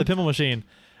 Yeah, the pinball machine.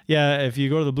 Yeah, if you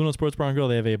go to the Blue Note Sports Bar and Grill,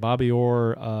 they have a Bobby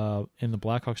Orr in the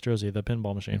Blackhawks jersey, the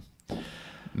pinball machine.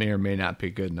 May or may not be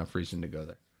good enough reason to go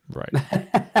there. Right.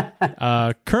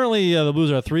 Currently, the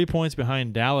Blues are 3 points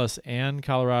behind Dallas and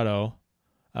Colorado.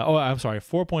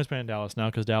 4 points behind Dallas now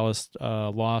because Dallas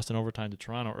lost in overtime to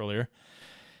Toronto earlier.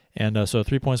 And so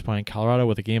 3 points behind Colorado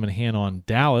with a game in hand on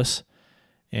Dallas.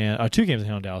 And 2 games in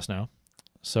hand on Dallas now.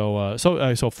 So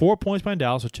 4 points behind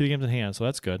Dallas with 2 games in hand, so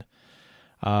that's good.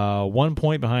 1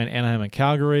 point behind Anaheim and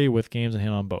Calgary with games in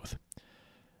hand on both.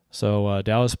 So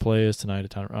Dallas plays tonight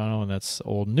at Toronto, and that's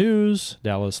old news.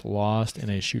 Dallas lost in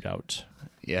a shootout.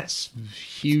 Yes,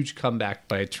 huge comeback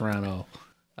by Toronto.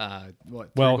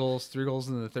 Three goals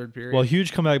in the third period? Well,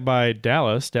 huge comeback by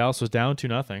Dallas. Dallas was down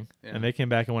 2-0, and they came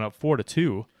back and went up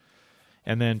 4-2.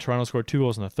 And then Toronto scored 2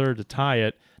 goals in the third to tie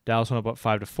it. Dallas went up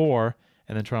 5-4,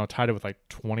 and then Toronto tied it with like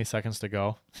 20 seconds to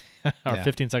go, or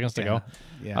 15 seconds to go.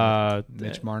 Yeah,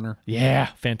 Mitch Marner. Yeah,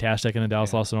 fantastic. And then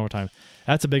Dallas lost in overtime.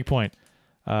 That's a big point.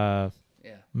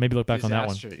 Maybe look back on that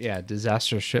one. Yeah,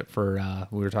 disaster shit for,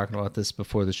 we were talking about this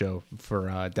before the show,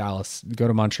 for Dallas. Go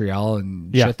to Montreal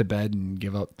and shut the bed and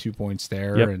give up 2 points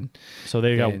there. Yep. And so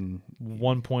they got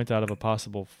 1 point out of a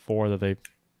possible 4 that they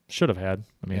should have had.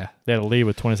 I mean, they had a lead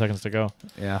with 20 seconds to go.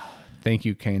 Yeah. Thank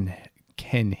you, Ken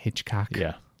Hitchcock.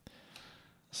 Yeah.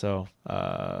 So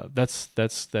that's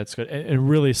good. It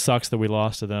really sucks that we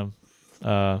lost to them.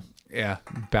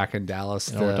 Back in Dallas,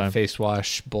 the face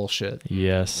wash bullshit.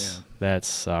 Yes, that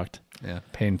sucked. Yeah,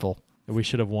 painful. We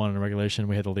should have won in regulation.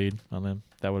 We had the lead on them.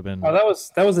 That would have been. Oh, that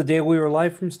was the day we were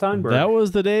live from Steinberg. That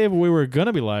was the day we were going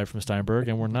to be live from Steinberg,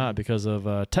 and we're not because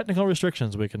of technical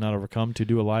restrictions we could not overcome to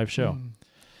do a live show.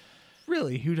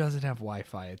 Really, who doesn't have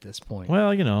Wi-Fi at this point? Well,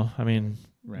 I mean,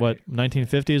 what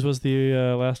 1950s was the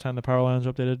last time the power lines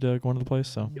were updated going to the place.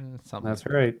 So that's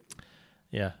right.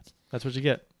 Yeah, that's what you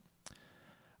get.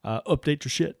 Update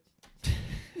your shit.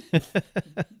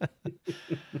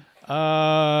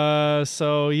 The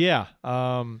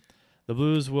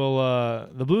Blues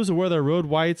will wear their road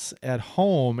whites at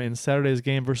home in Saturday's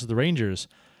game versus the Rangers.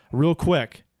 Real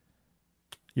quick,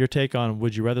 your take on: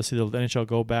 would you rather see the NHL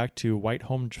go back to white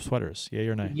home sweaters? Yay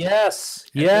or nay? Yes.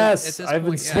 I've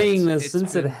been saying this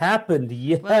since it happened.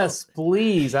 Yes,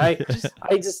 please.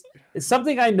 It's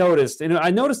something I noticed, and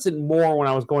I noticed it more when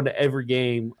I was going to every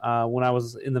game when I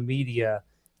was in the media.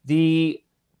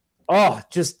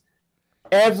 Just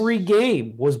every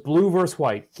game was blue versus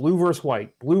white, blue versus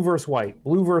white, blue versus white,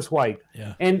 blue versus white.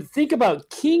 Yeah. And think about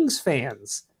Kings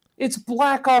fans. It's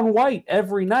black on white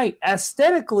every night.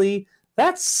 Aesthetically,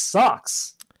 that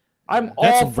sucks. I'm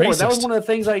all for it. That was one of the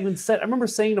things I even said. I remember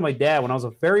saying to my dad when I was a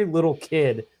very little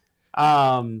kid,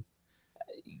 Dad,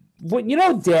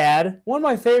 one of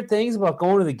my favorite things about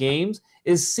going to the games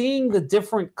is seeing the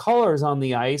different colors on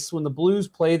the ice when the Blues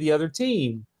play the other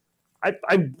team.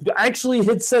 I actually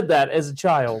had said that as a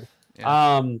child.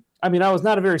 Yeah. I was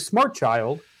not a very smart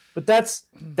child, but that's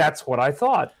what I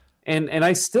thought. And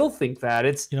I still think that.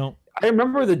 I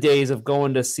remember the days of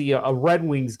going to see a Red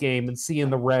Wings game and seeing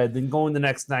the red, then going the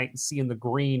next night and seeing the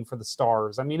green for the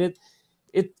Stars. I mean,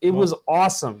 it was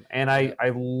awesome, and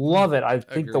I love it. I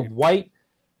think the white...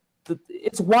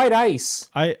 it's white ice.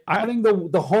 Having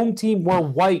the home team wear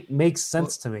white makes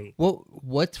sense to me. Well,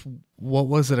 what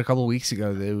was it a couple of weeks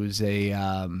ago? There was a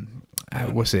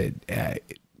was it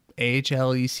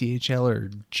AHL, ECHL,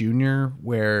 or junior,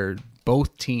 where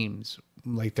both teams,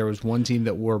 like there was one team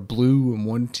that wore blue and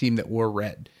one team that wore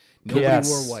red. Nobody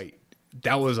wore white.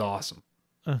 That was awesome.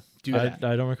 Do that.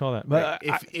 I don't recall that. But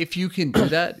if you can do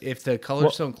that, if the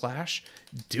colors don't clash,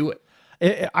 do it.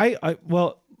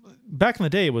 Back in the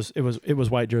day, it was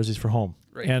white jerseys for home,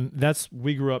 right. And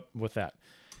we grew up with that.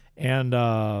 And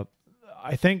I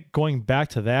think going back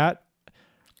to that,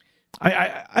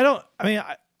 I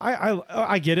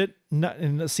get it.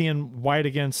 And seeing white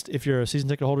against, if you're a season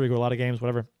ticket holder, you go to a lot of games,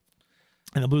 whatever,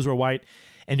 and the Blues were white,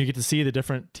 and you get to see the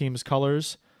different teams'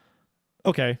 colors.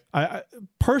 Okay, I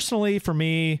personally, for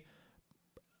me,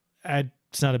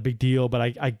 it's not a big deal, but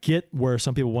I get where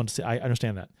some people want to see. I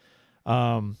understand that.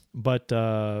 But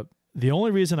the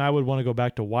only reason I would want to go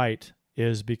back to white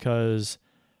is because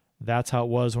that's how it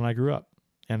was when I grew up,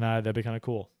 and that'd be kind of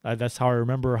cool. That's how I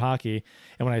remember hockey.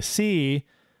 And when I see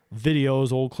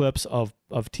videos, old clips of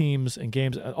teams and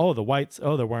games, the whites,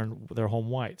 they're wearing their home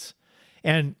whites,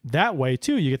 and that way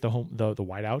too, you get the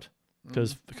whiteout,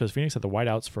 because Phoenix had the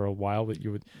whiteouts for a while, but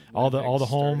you would all the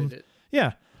home,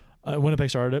 Winnipeg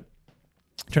started it.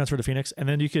 Transfer to Phoenix, and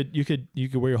then you could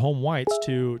wear your home whites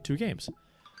to 2 games.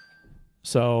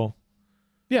 So,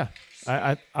 yeah,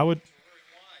 I would.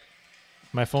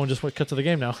 My phone just cut to the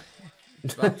game now.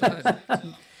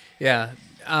 Yeah.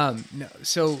 No.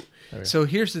 So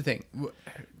here's the thing.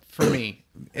 For me,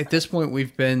 at this point,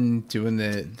 we've been doing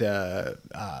the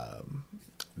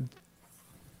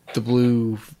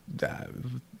blue.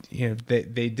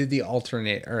 They did the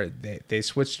alternate, or they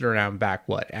switched it around back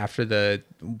after the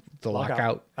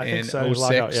lockout in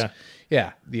 06.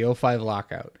 Yeah, the 05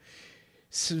 lockout.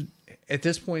 So at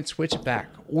this point, switch it back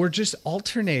or just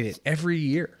alternate it every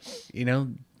year.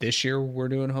 This year we're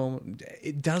doing home.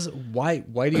 It doesn't. Why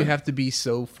do you have to be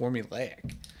so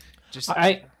formulaic?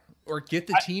 Or get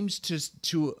the teams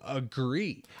to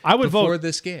agree. I would before vote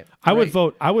this game. I would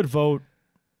vote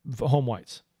home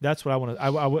whites. That's what I want to.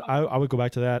 I would go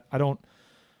back to that. I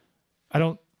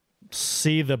don't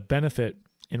see the benefit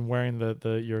in wearing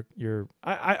your.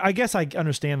 I guess I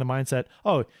understand the mindset.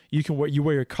 Oh, you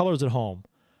wear your colors at home.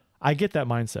 I get that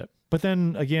mindset. But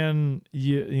then again,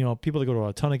 you know, people that go to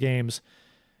a ton of games,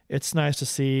 it's nice to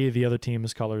see the other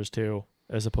team's colors too,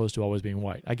 as opposed to always being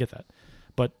white. I get that.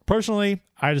 But personally,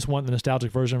 I just want the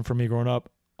nostalgic version for me growing up,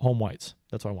 home whites.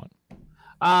 That's what I want.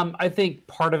 I think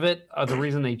part of it, the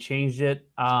reason they changed it,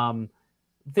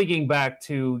 thinking back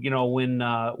to, you know,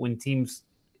 when teams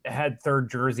had third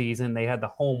jerseys and they had the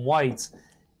home whites,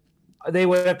 they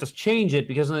would have to change it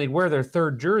because when they wear their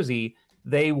third jersey,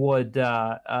 they would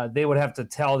have to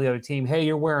tell the other team, hey,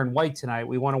 you're wearing white tonight.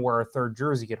 We want to wear our third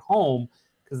jersey at home,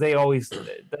 because they always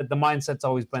the mindset's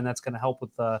always been that's going to help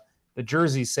with the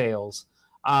jersey sales.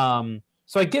 So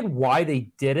I get why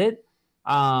they did it.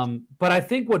 But I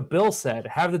think what Bill said,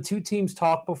 have the two teams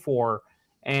talk before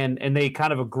and they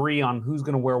kind of agree on who's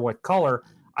going to wear what color.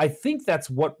 I think that's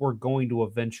what we're going to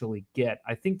eventually get.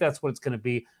 I think that's what it's going to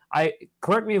be.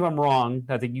 Correct me if I'm wrong.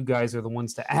 I think you guys are the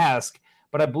ones to ask,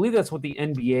 but I believe that's what the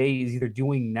NBA is either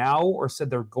doing now or said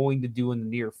they're going to do in the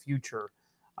near future.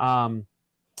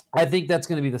 I think that's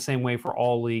going to be the same way for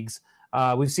all leagues.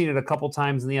 We've seen it a couple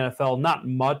times in the NFL, not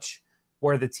much,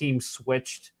 where the team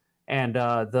switched and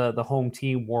the home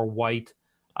team wore white.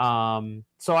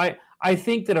 So I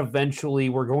think that eventually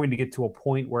we're going to get to a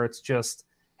point where it's just,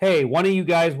 hey, one of you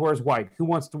guys wears white. Who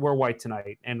wants to wear white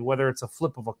tonight? And whether it's a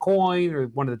flip of a coin or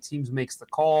one of the teams makes the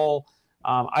call,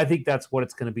 I think that's what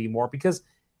it's going to be more, because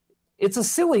it's a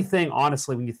silly thing,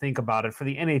 honestly, when you think about it, for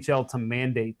the NHL to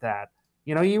mandate that.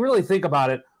 You know, you really think about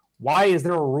it, why is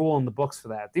there a rule in the books for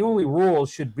that? The only rule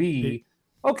should be,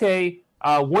 okay,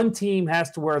 one team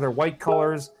has to wear their white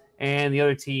colors and the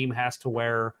other team has to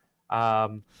wear,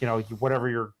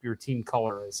 whatever your team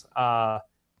color is.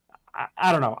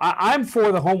 I don't know. I'm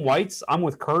for the home whites. I'm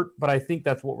with Curt, but I think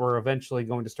that's what we're eventually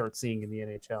going to start seeing in the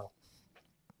NHL.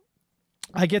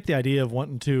 I get the idea of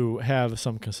wanting to have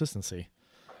some consistency,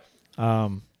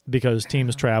 because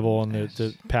teams travel and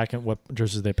they're packing what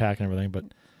jerseys they pack and everything. But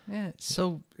yeah,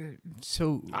 so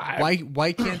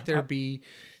why can't there be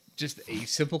just a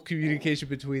simple communication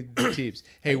between the teams?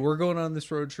 Hey, we're going on this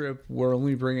road trip. We're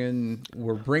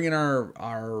bringing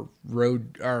our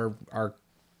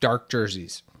dark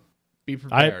jerseys. Be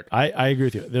prepared. I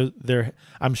agree with you.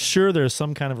 I'm sure there's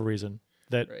some kind of a reason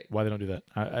that why they don't do that.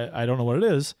 I don't know what it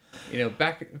is. You know,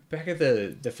 back at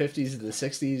the 50s and the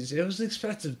 60s, it was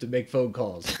expensive to make phone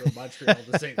calls from Montreal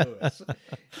to St. Louis.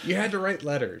 You had to write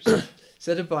letters.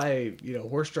 Send it by,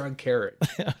 horse-drawn carriage.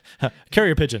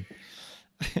 Carrier pigeon.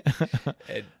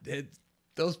 and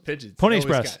those pigeons. Pony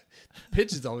Express.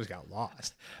 Pigeons always got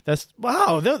lost.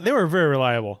 Wow. They were very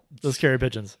reliable, those carrier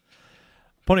pigeons.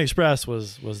 Pony Express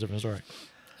was a different story.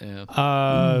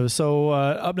 Yeah. So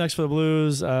up next for the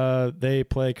Blues, they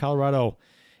play Colorado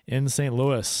in St.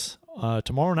 Louis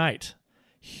tomorrow night.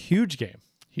 Huge game.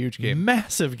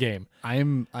 Massive game. I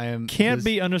am can't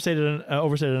be overstated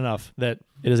enough that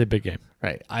it is a big game.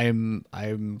 Right. I'm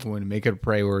going to make it a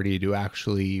priority to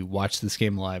actually watch this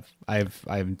game live. I've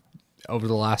over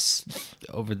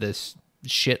this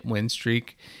shit win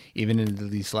streak, even into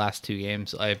these last two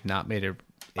games, I have not made a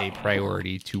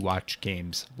priority to watch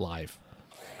games live.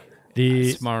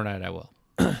 Tomorrow night I will.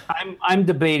 I'm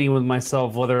debating with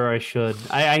myself whether I should.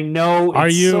 I know. Are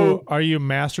you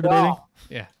master debating?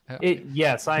 Yeah.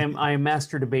 Yes, I am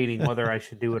master debating whether I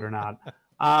should do it or not.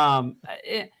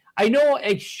 I know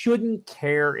I shouldn't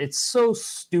care. It's so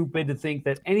stupid to think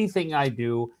that anything I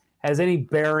do has any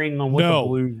bearing on what the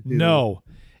Blues do. No.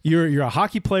 You're a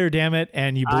hockey player, damn it,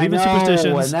 and you believe in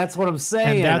superstitions. And that's what I'm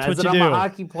saying. And that's what you I'm do. a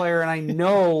hockey player, and I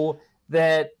know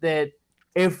that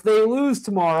if they lose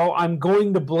tomorrow, I'm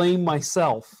going to blame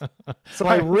myself. So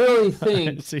I really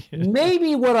think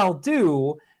maybe what I'll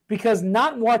do, because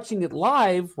not watching it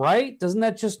live, right? Doesn't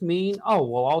that just mean,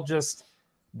 I'll just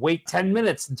wait 10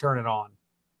 minutes and turn it on?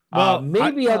 Well,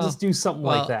 maybe I'll just do something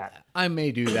like that. I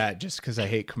may do that just because I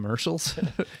hate commercials,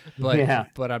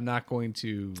 but I'm not going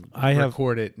to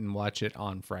record it and watch it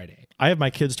on Friday. I have my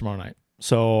kids tomorrow night,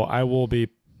 so I will be.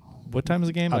 What time is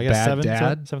the game? I guess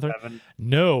 7:30.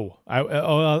 No,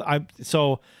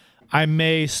 so I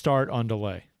may start on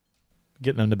delay,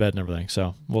 getting them to bed and everything.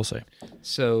 So we'll see.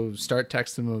 So start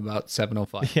texting them about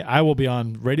 7:05. Yeah, I will be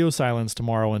on radio silence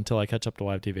tomorrow until I catch up to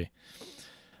live TV.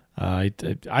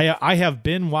 I have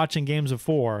been watching games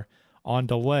before on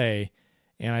delay,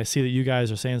 and I see that you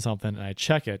guys are saying something, and I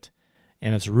check it,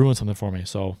 and it's ruined something for me.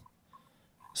 So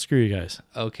Screw you guys.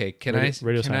 Okay, can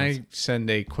Radio I silence. send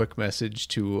a quick message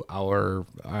to our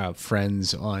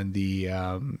friends on the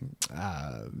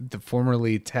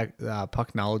formerly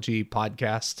Pucknology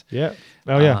podcast? Yeah.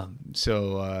 Oh yeah.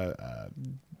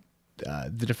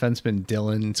 The defenseman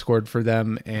Dylan scored for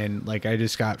them, and like I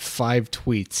just got 5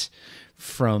 tweets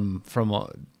from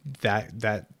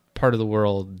that part of the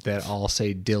world that all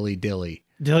say dilly dilly.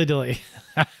 Dilly dilly.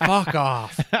 Fuck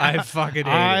off. I fucking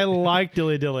hate I it. like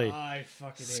dilly dilly. I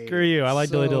fucking hate Screw you. I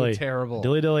like dilly dilly. Terrible.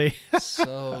 Dilly dilly.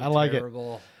 So I like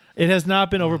terrible. It has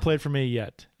not been overplayed for me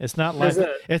yet. It's not life.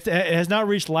 It has not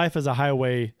reached life as a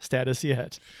highway status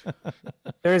yet.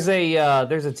 There's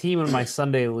a team in my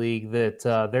Sunday league that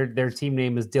their team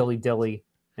name is Dilly Dilly,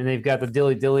 and they've got the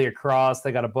Dilly Dilly across.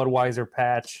 They got a Budweiser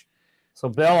patch. So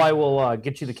Bill, I will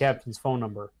get you the captain's phone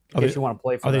number in case you want to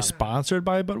play for them. Are they them. sponsored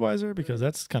by Budweiser? Because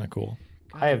that's kind of cool.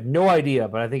 I have no idea,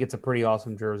 but I think it's a pretty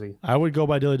awesome jersey. I would go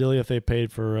by Dilly Dilly if they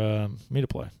paid for me to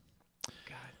play.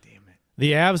 God damn it.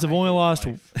 The Avs have only lost.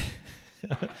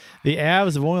 The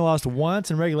Avs have only lost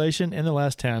once in regulation in the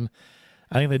last 10.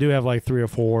 I think they do have like 3 or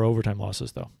 4 overtime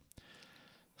losses though.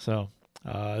 So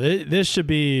this should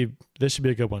be a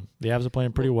good one. The Avs are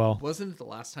playing pretty well. Wasn't it the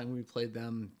last time we played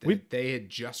them? They had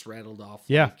just rattled off.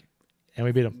 Yeah, like, and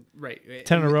we beat them. Right,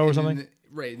 10 in a row or something.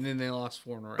 And then they lost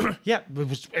 4 in a row. Yeah,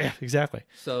 exactly.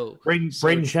 So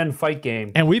Braden Shen fight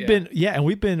game. And we've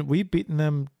beaten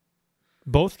them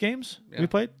both games. Yeah. We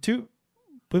played 2.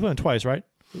 We played them twice, right?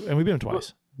 And we beat them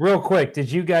twice. Real quick,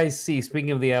 did you guys see,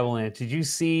 speaking of the Avalanche, did you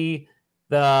see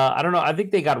I don't know, I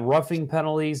think they got roughing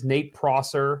penalties. Nate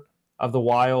Prosser of the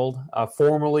Wild,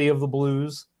 formerly of the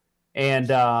Blues, and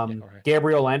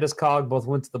Gabriel Landeskog both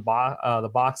went to the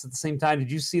box at the same time. Did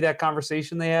you see that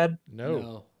conversation they had?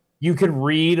 No. You could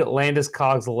read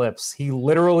Landeskog's lips. He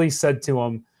literally said to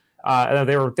him,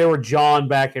 they were jawing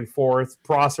back and forth.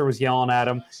 Prosser was yelling at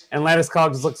him, and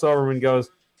Landeskog just looks over him and goes,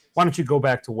 "Why don't you go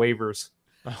back to waivers?"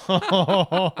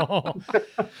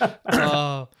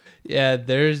 Yeah,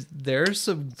 there's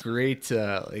some great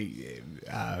me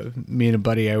and a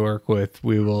buddy I work with,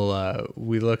 we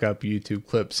look up YouTube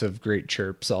clips of great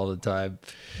chirps all the time,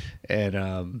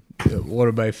 and one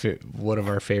of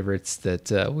our favorites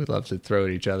that we love to throw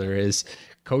at each other is,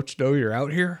 "Coach, know you're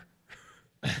out here?"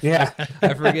 Yeah.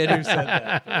 I forget who said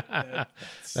that.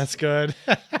 That's good.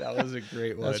 That was a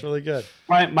great one. That's really good.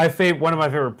 One of my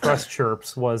favorite press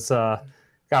chirps was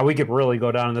God, we could really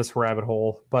go down in this rabbit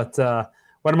hole, but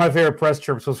one of my favorite press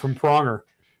chirps was from Pronger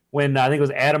when I think it was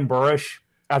Adam Burish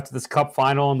after this cup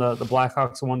final and the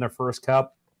Blackhawks won their first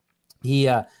cup. He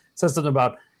said something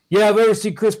about, "Yeah, if I ever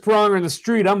see Chris Pronger in the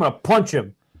street, I'm going to punch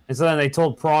him." And so then they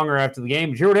told Pronger after the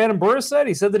game, "Did you hear what Adam Burish said?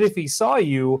 He said that if he saw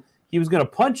you, he was going to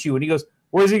punch you." And he goes,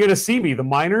 "Where's he going to see me? The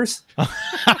minors?"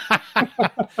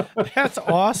 That's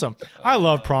awesome. I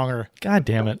love Pronger. God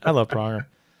damn it. I love Pronger.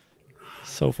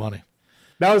 So funny.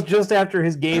 That was just after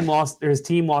his team lost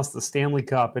the Stanley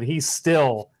Cup, and he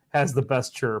still has the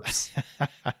best chirps.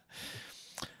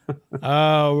 We're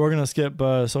going to skip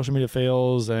social media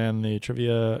fails and the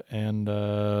trivia and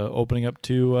opening up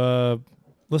to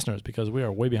listeners because we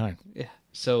are way behind. Yeah.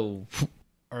 So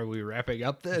are we wrapping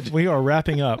up then? We are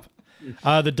wrapping up.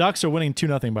 The Ducks are winning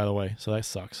 2-0, by the way, so that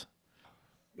sucks.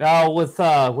 With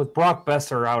Brock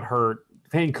Besser out hurt,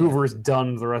 Vancouver's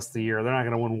done the rest of the year. They're not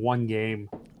going to win one game.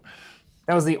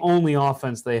 That was the only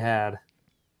offense they had.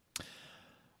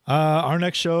 Our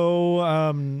next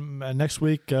show next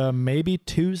week, maybe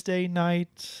Tuesday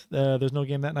night. There's no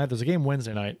game that night. There's a game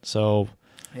Wednesday night, so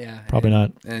probably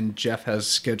not. And Jeff has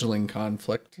scheduling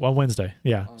conflict. Well, Wednesday,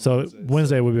 yeah. So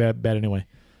Wednesday would be bad anyway.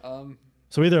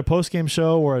 So either a post-game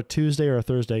show or a Tuesday or a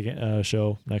Thursday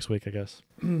show next week, I guess.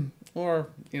 Or,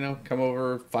 come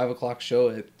over 5 o'clock show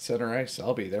at Center Ice.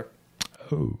 I'll be there.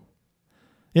 Oh.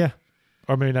 Yeah.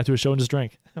 Or maybe not do a show and just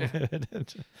drink. I was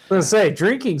going to say,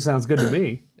 drinking sounds good to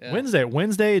me. Yeah.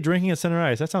 Wednesday, drinking at Center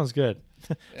Ice. That sounds good.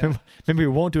 Yeah. Maybe we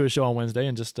won't do a show on Wednesday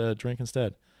and just drink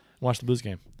instead. Watch the Blues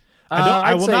game.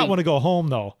 I will not want to go home,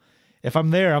 though. If I'm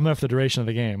there, I'm there for the duration of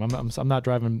the game. I'm not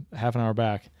driving half an hour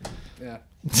back. Yeah.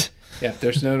 Yeah,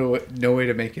 there's no way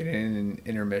to make it in an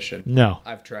intermission. No.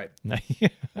 I've tried. You're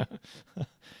going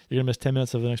to miss 10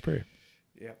 minutes of the next period.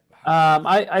 Yep.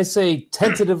 I say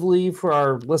tentatively for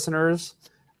our listeners,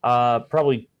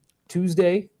 probably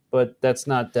Tuesday, but that's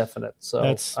not definite. So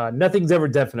that's nothing's ever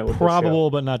definite with probable,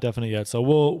 but not definite yet. So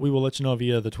we will let you know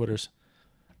via the Twitters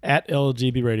at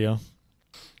LGB Radio.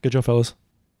 Good job, fellas.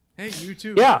 Hey, you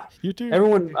too. Yeah, you too.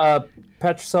 Everyone,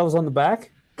 pat yourselves on the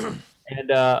back. And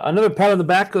another pat on the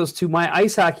back goes to my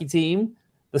ice hockey team,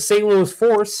 the St. Louis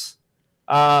Force.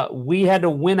 We had to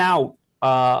win out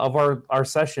of our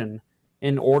session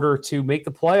in order to make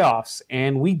the playoffs,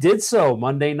 and we did so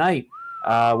Monday night.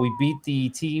 We beat the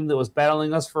team that was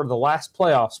battling us for the last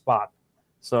playoff spot.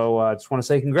 So I just want to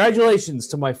say congratulations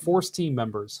to my Force team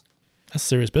members. That's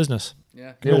serious business.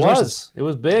 Yeah, it was. It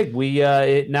was big.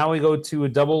 Now we go to a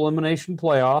double elimination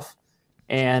playoff,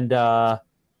 and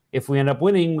if we end up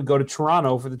winning, we go to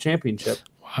Toronto for the championship.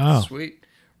 Wow, sweet.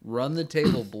 Run the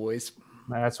table, boys.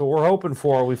 That's what we're hoping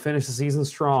for. We finish the season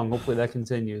strong. Hopefully that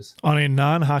continues. On a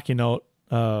non-hockey note,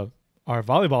 our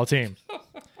volleyball team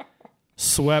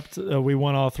swept. We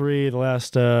won all three the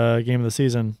last game of the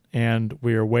season, and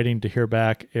we are waiting to hear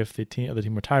back if the team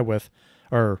we're tied with,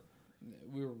 or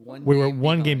we were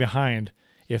one game behind.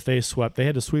 If they swept, they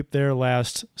had to sweep their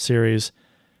last series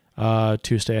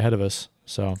to stay ahead of us.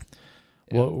 So,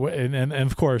 well, and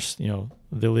of course,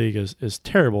 the league is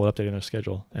terrible at updating their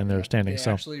schedule and their standings.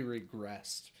 They actually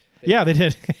regressed. Yeah, they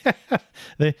did.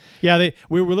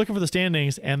 We were looking for the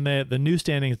standings, and the new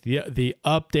standings, the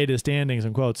updated standings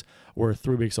in quotes, were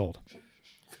 3 weeks old.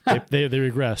 They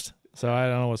regressed. So I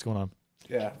don't know what's going on.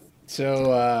 Yeah.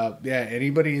 So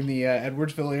anybody in the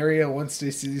Edwardsville area wants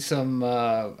to see some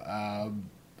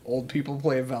old people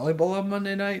play volleyball on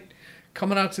Monday night,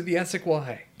 coming out to the Essex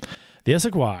Y. The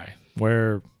Essex Y,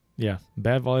 where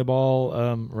bad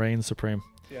volleyball reigns supreme.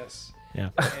 Yes. Yeah.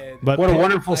 But what a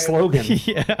wonderful slogan.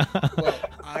 Yeah.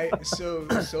 Well,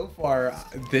 so far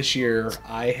this year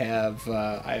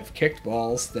I've kicked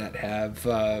balls that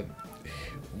have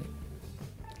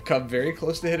come very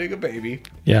close to hitting a baby.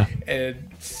 Yeah.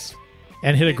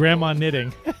 And hit a grandma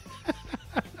knitting.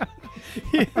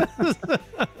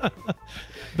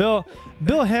 Bill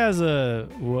has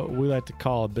what we like to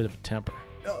call a bit of a temper.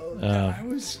 I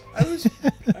was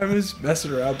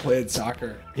messing around playing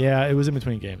soccer. Yeah, it was in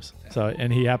between games. So,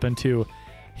 and he happened to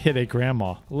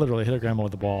literally hit a grandma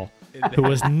with the ball, who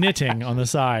was knitting on the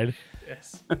side.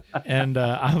 Yes. And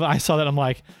I saw that. I'm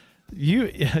like,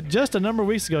 you just a number of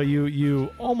weeks ago, you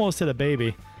almost hit a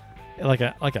baby, like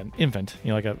an infant,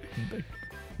 like a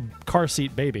car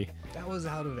seat baby. That was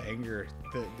out of anger.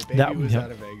 The baby was out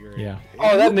of anger. Yeah.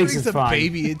 That makes it fine.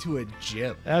 Baby into a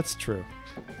gym. That's true.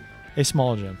 A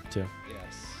small gym too.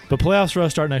 Yes. But playoffs for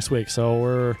us start next week, so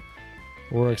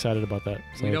we're excited about that.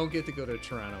 So. We don't get to go to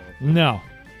Toronto. No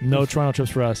Toronto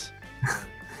trips for us.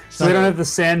 So they don't have the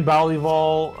Sand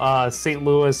Volleyball St.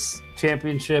 Louis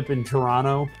Championship in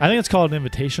Toronto. I think it's called an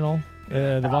invitational,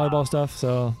 the volleyball stuff.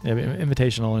 So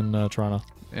invitational in Toronto.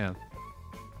 Yeah.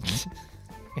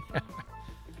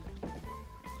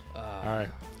 All right.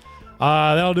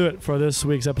 That'll do it for this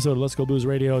week's episode of Let's Go Blues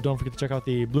Radio. Don't forget to check out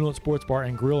the Blue Note Sports Bar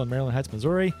and Grill in Maryland Heights,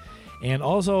 Missouri, and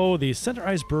also the Center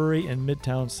Ice Brewery in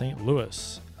Midtown St.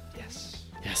 Louis.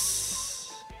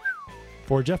 Yes.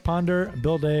 For Jeff Ponder,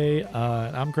 Bill Day,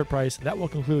 and I'm Curt Price, that will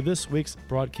conclude this week's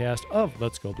broadcast of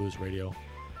Let's Go Blues Radio.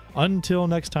 Until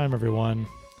next time, everyone,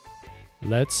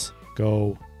 let's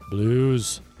go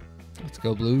Blues. Let's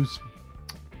go Blues.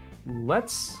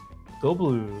 Let's go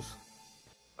Blues.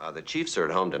 The Chiefs are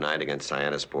at home tonight against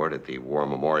Sport at the War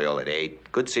Memorial at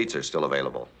 8. Good seats are still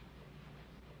available.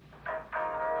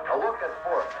 A look at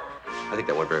sports. I think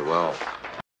that went very well.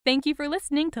 Thank you for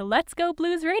listening to Let's Go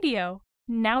Blues Radio.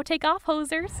 Now take off,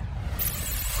 hosers.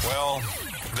 Well,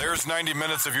 there's 90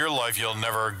 minutes of your life you'll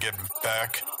never get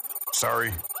back.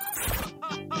 Sorry.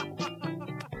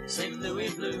 St.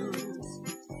 Louis Blues,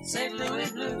 St.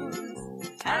 Louis Blues.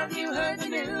 Have you heard the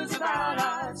news about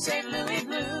our St. Louis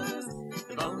Blues?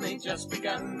 They've only just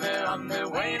begun, they're on their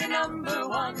way to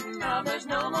 #1. Now there's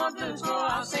no more blues for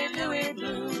our St. Louis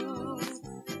Blues.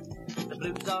 The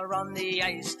Blues are on the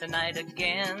ice tonight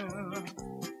again.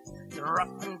 They're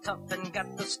rough and tough and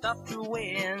got the stuff to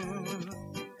win.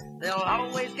 They'll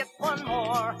always get one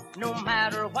more, no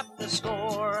matter what the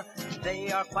score.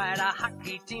 They are quite a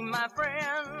hockey team, my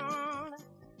friend.